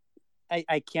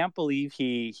 I can't believe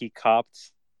he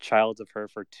copped Child of Her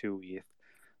for 2 ETH.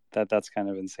 That's kind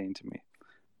of insane to me.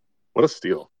 What a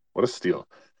steal! What a steal!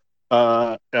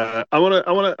 I want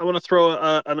to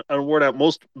throw an award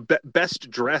out. Best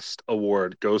dressed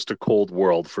award goes to Cold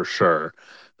World for sure.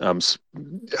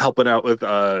 Helping out with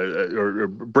or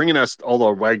bringing us all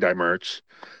our WAGDIE merch,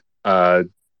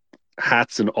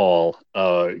 hats and all,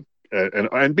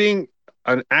 and being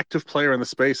an active player in the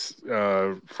space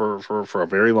for a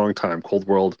very long time. Cold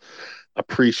World,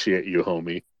 appreciate you,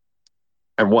 homie.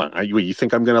 And what? You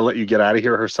think I'm gonna let you get out of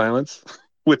here, Her Silence,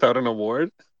 without an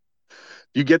award?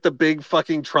 You get the big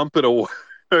fucking trumpet award.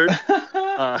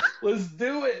 Let's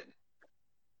do it.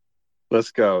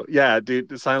 Let's go. Yeah,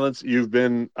 dude, Silence, you've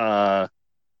been God,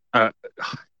 I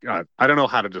don't know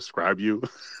how to describe you.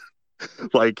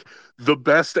 Like the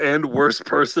best and worst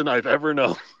person I've ever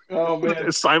known. Oh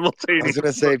man. Simultaneously. I was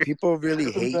gonna say people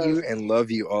really hate best. you and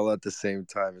love you all at the same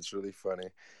time. It's really funny,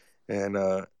 and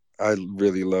I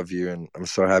really love you, and I'm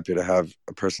so happy to have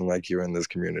a person like you in this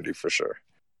community for sure.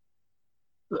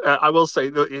 I will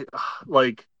say,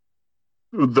 like,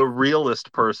 the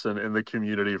realest person in the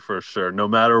community for sure. No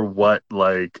matter what,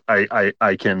 like,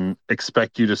 I can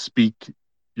expect you to speak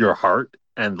your heart,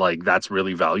 and like that's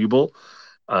really valuable.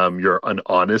 You're an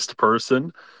honest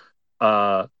person.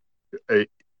 Uh,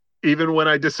 Even when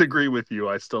I disagree with you,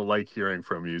 I still like hearing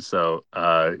from you. So,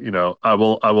 I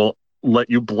will let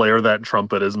you blare that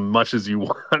trumpet as much as you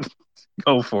want.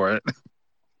 Go for it.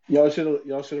 Y'all should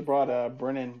have brought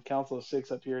Brennan, Council of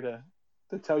Six, up here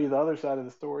to tell you the other side of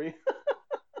the story.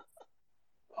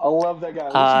 I love that guy.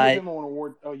 We should give him an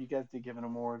award. Oh, you guys did give him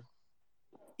an award.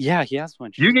 Yeah, he has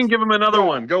one. You can give him another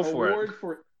one. Go for it. Award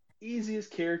for easiest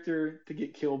character to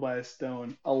get killed by a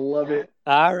stone. I love it.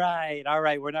 All right.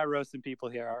 We're not roasting people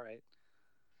here. All right.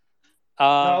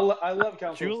 No, I love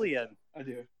Council. Julian. I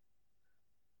do.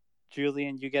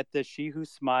 Julian, you get the She Who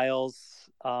Smiles,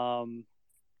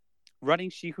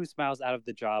 running She Who Smiles out of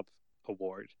the job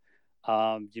award.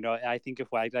 I think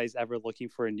if WAGDIE is ever looking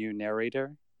for a new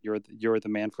narrator, you're the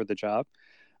man for the job.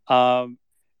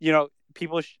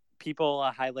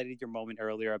 People highlighted your moment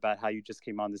earlier about how you just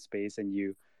came on the space and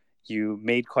you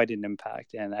made quite an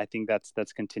impact, and I think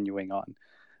that's continuing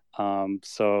on.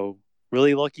 So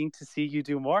really looking to see you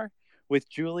do more with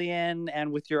Julian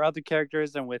and with your other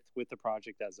characters and with the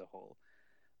project as a whole.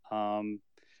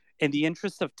 In the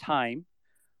interest of time,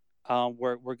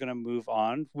 we're gonna move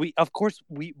on. We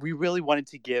really wanted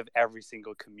to give every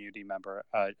single community member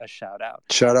a shout out.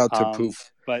 Shout out to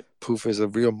Poof. But Poof is a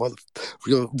real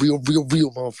real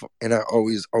motherfucker. And I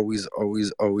always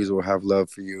will have love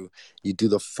for you. You do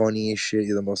the funniest shit.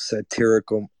 You're the most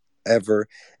satirical ever.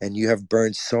 And you have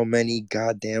burned so many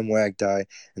goddamn WAGDIE.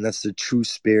 And that's the true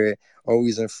spirit.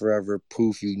 Always and forever.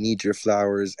 Poof, you need your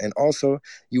flowers. And also,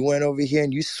 you went over here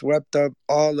and you swept up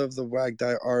all of the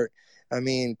WAGDIE art. I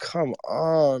mean, come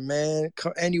on, man.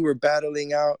 And you were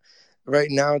battling out right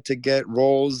now to get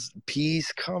Roll's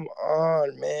piece. Come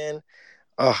on, man.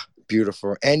 Oh,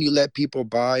 beautiful. And you let people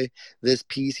buy this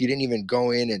piece. You didn't even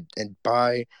go in and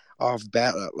buy off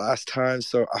bat last time.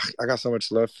 So I got so much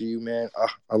love for you, man.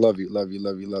 I love you, love you,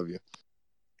 love you, love you.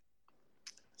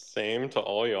 Same to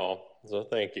all y'all. So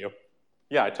thank you.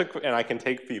 Yeah, I can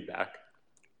take feedback.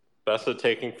 Best at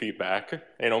taking feedback.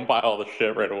 They don't buy all the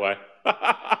shit right away.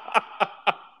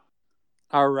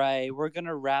 All right, we're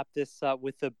gonna wrap this up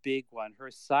with a big one.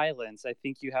 Her silence. I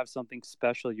think you have something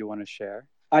special you want to share.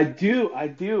 I do,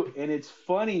 and it's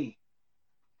funny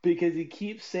because he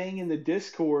keeps saying in the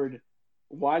Discord,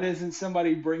 "Why doesn't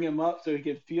somebody bring him up so he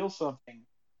can feel something?"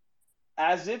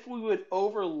 As if we would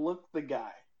overlook the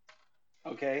guy.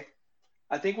 Okay,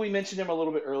 I think we mentioned him a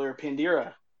little bit earlier.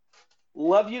 Pandira,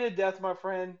 love you to death, my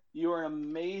friend. You are an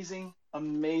amazing,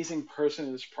 amazing person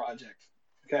in this project.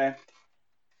 Okay.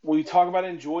 When you talk about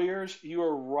enjoyers, you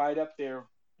are right up there,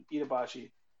 Itabashi.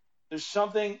 There's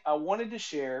something I wanted to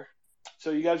share.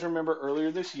 So you guys remember earlier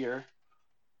this year,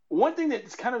 one thing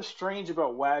that's kind of strange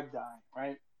about WAGDIE,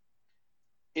 right?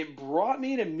 It brought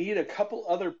me to meet a couple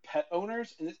other pet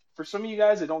owners. And for some of you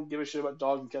guys that don't give a shit about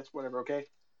dogs and cats, whatever, okay?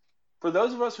 For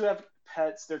those of us who have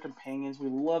pets, they're companions, we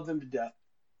love them to death.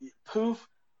 Poof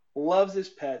loves his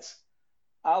pets.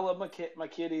 I love my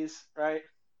kitties, right?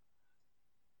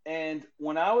 And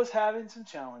when I was having some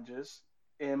challenges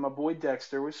and my boy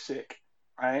Dexter was sick,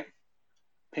 right?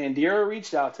 Pandira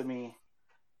reached out to me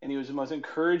and he was the most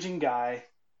encouraging guy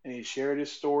and he shared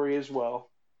his story as well,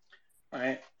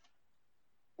 right?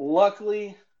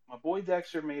 Luckily, my boy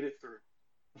Dexter made it through.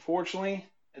 Unfortunately,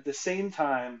 at the same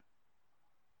time,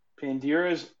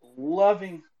 Pandira's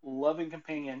loving, loving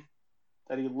companion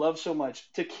that he loves so much,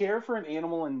 to care for an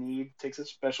animal in need takes a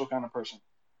special kind of person,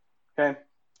 okay?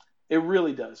 It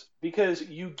really does, because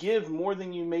you give more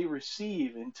than you may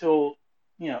receive until,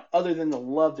 other than the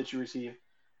love that you receive.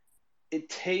 It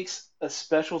takes a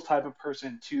special type of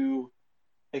person to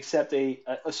accept a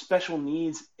special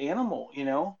needs animal,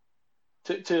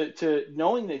 to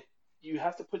knowing that you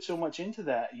have to put so much into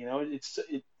that,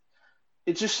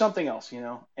 it's just something else,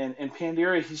 and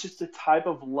Pandira, he's just the type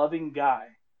of loving guy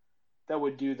that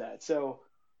would do that. So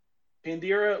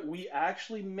Pandira, we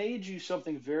actually made you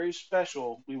something very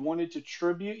special. We wanted to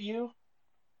tribute you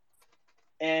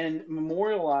and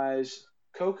memorialize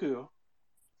Koku.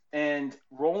 And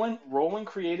Roland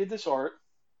created this art,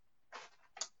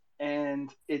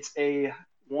 and it's a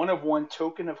one-of-one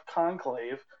token of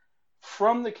conclave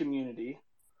from the community.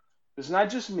 It's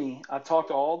not just me. I've talked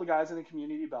to all the guys in the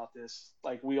community about this.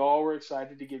 Like, we all were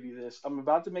excited to give you this. I'm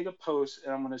about to make a post,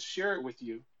 and I'm going to share it with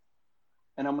you.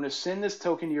 And I'm going to send this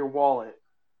token to your wallet.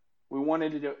 We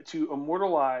wanted to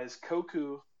immortalize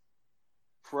Koku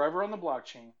forever on the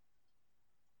blockchain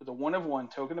with a one-of-one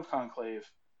token of conclave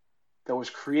that was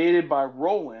created by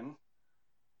Roland,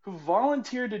 who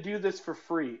volunteered to do this for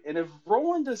free. And if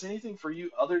Roland does anything for you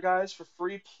other guys for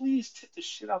free, please tip the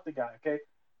shit out the guy, okay?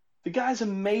 The guy's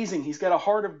amazing. He's got a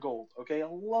heart of gold, okay? I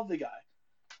love the guy.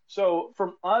 So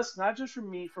from us, not just from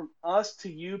me, from us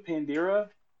to you, Pandira,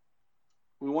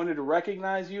 we wanted to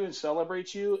recognize you and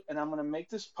celebrate you. And I'm going to make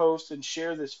this post and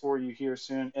share this for you here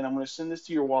soon. And I'm going to send this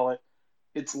to your wallet.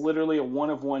 It's literally a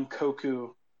one-of-one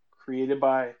Koku created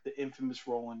by the infamous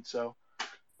Roland. So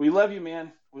we love you,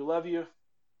 man. We love you.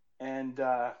 And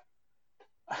I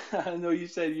know you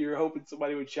said you were hoping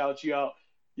somebody would shout you out.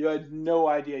 You had no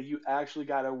idea. You actually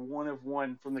got a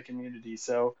one-of-one from the community.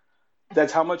 So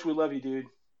that's how much we love you, dude.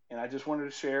 And I just wanted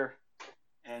to share.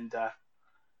 And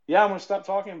yeah, I'm going to stop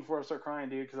talking before I start crying,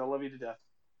 dude, because I love you to death.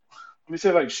 Let me see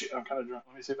if I can I'm kind of drunk.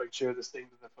 Let me see if I can share this thing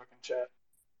to the fucking chat.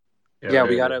 Yeah,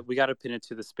 we gotta pin it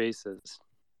to the spaces.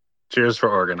 Cheers for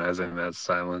organizing that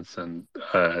silence, and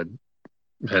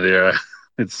yeah,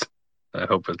 I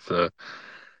hope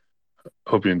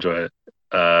hope you enjoy it.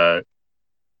 I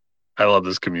love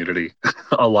this community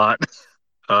a lot.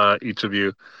 Each of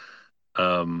you,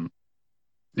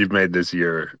 you've made this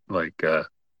year like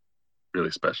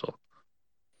really special.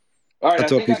 All right, I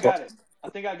think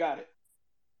I got it.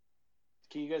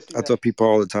 Can you guys see that? I tell people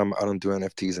all the time I don't do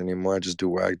NFTs anymore. I just do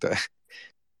WAGDIE.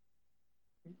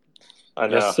 I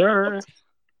know. Yes, sir.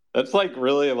 That's like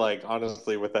really like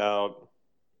honestly without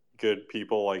good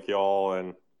people like y'all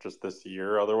and just this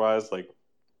year otherwise like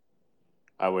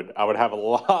I would have a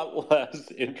lot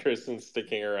less interest in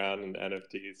sticking around in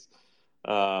NFTs.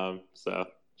 So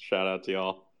shout out to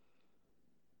y'all.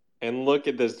 And look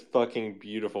at this fucking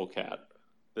beautiful cat.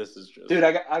 This is just Dude,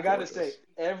 I got to gorgeous. say,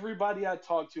 everybody I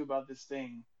talked to about this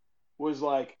thing was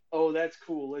like, "Oh, that's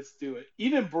cool. Let's do it."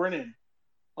 Even Brennan,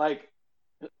 like,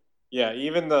 Yeah,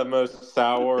 even the most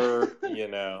sour,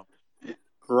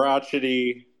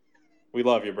 crotchety. We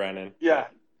love you, Brandon. yeah,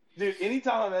 dude.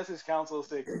 Anytime I message Council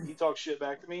 6, he talks shit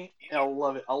back to me, and I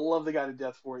love it. I love the guy to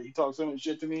death for it. He talks so much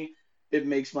shit to me, it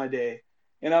makes my day.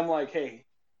 And I'm like, hey,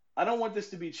 I don't want this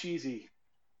to be cheesy,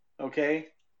 okay?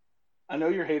 I know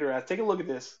you're hater ass. Take a look at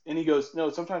this. And he goes, no,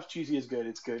 sometimes cheesy is good.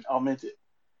 It's good. I'll mint it.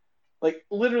 Like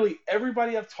literally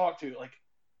everybody I've talked to, like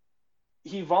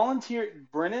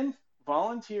Brennan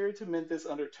volunteered to mint this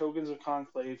under Tokens of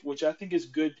Conclave, which I think is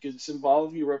good because it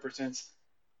symbolically represents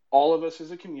all of us as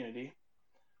a community.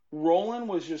 Roland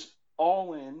was just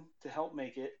all in to help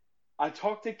make it. I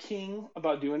talked to King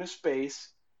about doing a space.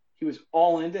 He was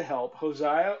all in to help.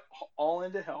 Hosea, all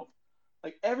in to help.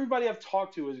 Like everybody I've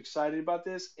talked to is excited about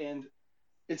this, and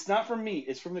it's not from me,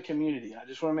 it's from the community. I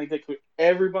just want to make that clear.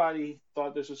 Everybody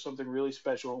thought this was something really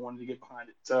special and wanted to get behind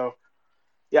it. So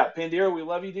yeah, Pandira, we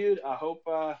love you, dude. I hope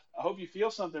you feel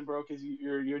something, bro, because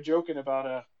you're joking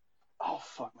about oh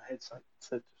fuck, my headset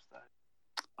just died.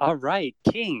 All right,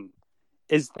 King.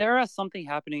 Is there something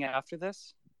happening after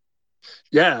this?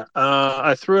 Yeah,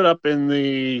 I threw it up in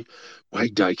the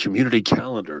WAGDIE community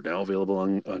calendar, now available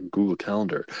on Google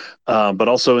Calendar, but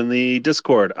also in the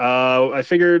Discord. I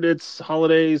figured it's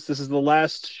holidays. This is the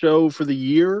last show for the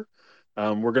year.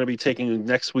 We're going to be taking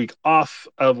next week off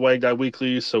of WAGDIE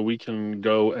Weekly so we can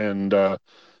go and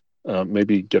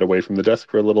maybe get away from the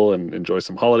desk for a little and enjoy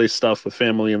some holiday stuff with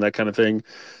family and that kind of thing.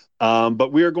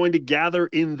 But we are going to gather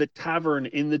in the tavern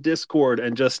in the Discord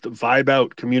and just vibe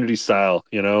out community style.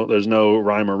 There's no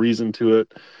rhyme or reason to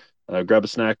it. Grab a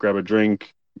snack, grab a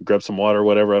drink, grab some water,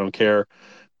 whatever. I don't care.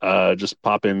 Just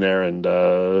pop in there and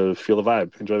feel the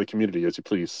vibe. Enjoy the community as you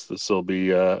please. This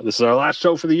is our last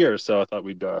show for the year, so I thought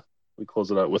we'd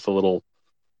close it out with a little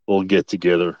get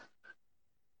together.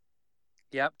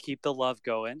 Yep, keep the love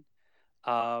going.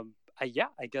 Yeah,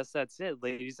 I guess that's it,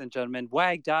 ladies and gentlemen.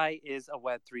 WAGDIE is a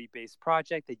Web3 based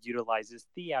project that utilizes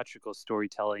theatrical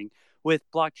storytelling with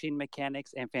blockchain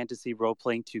mechanics and fantasy role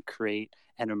playing to create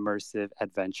an immersive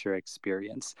adventure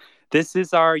experience. This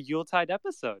is our Yuletide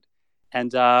episode,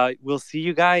 and we'll see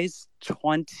you guys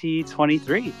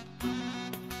 2023.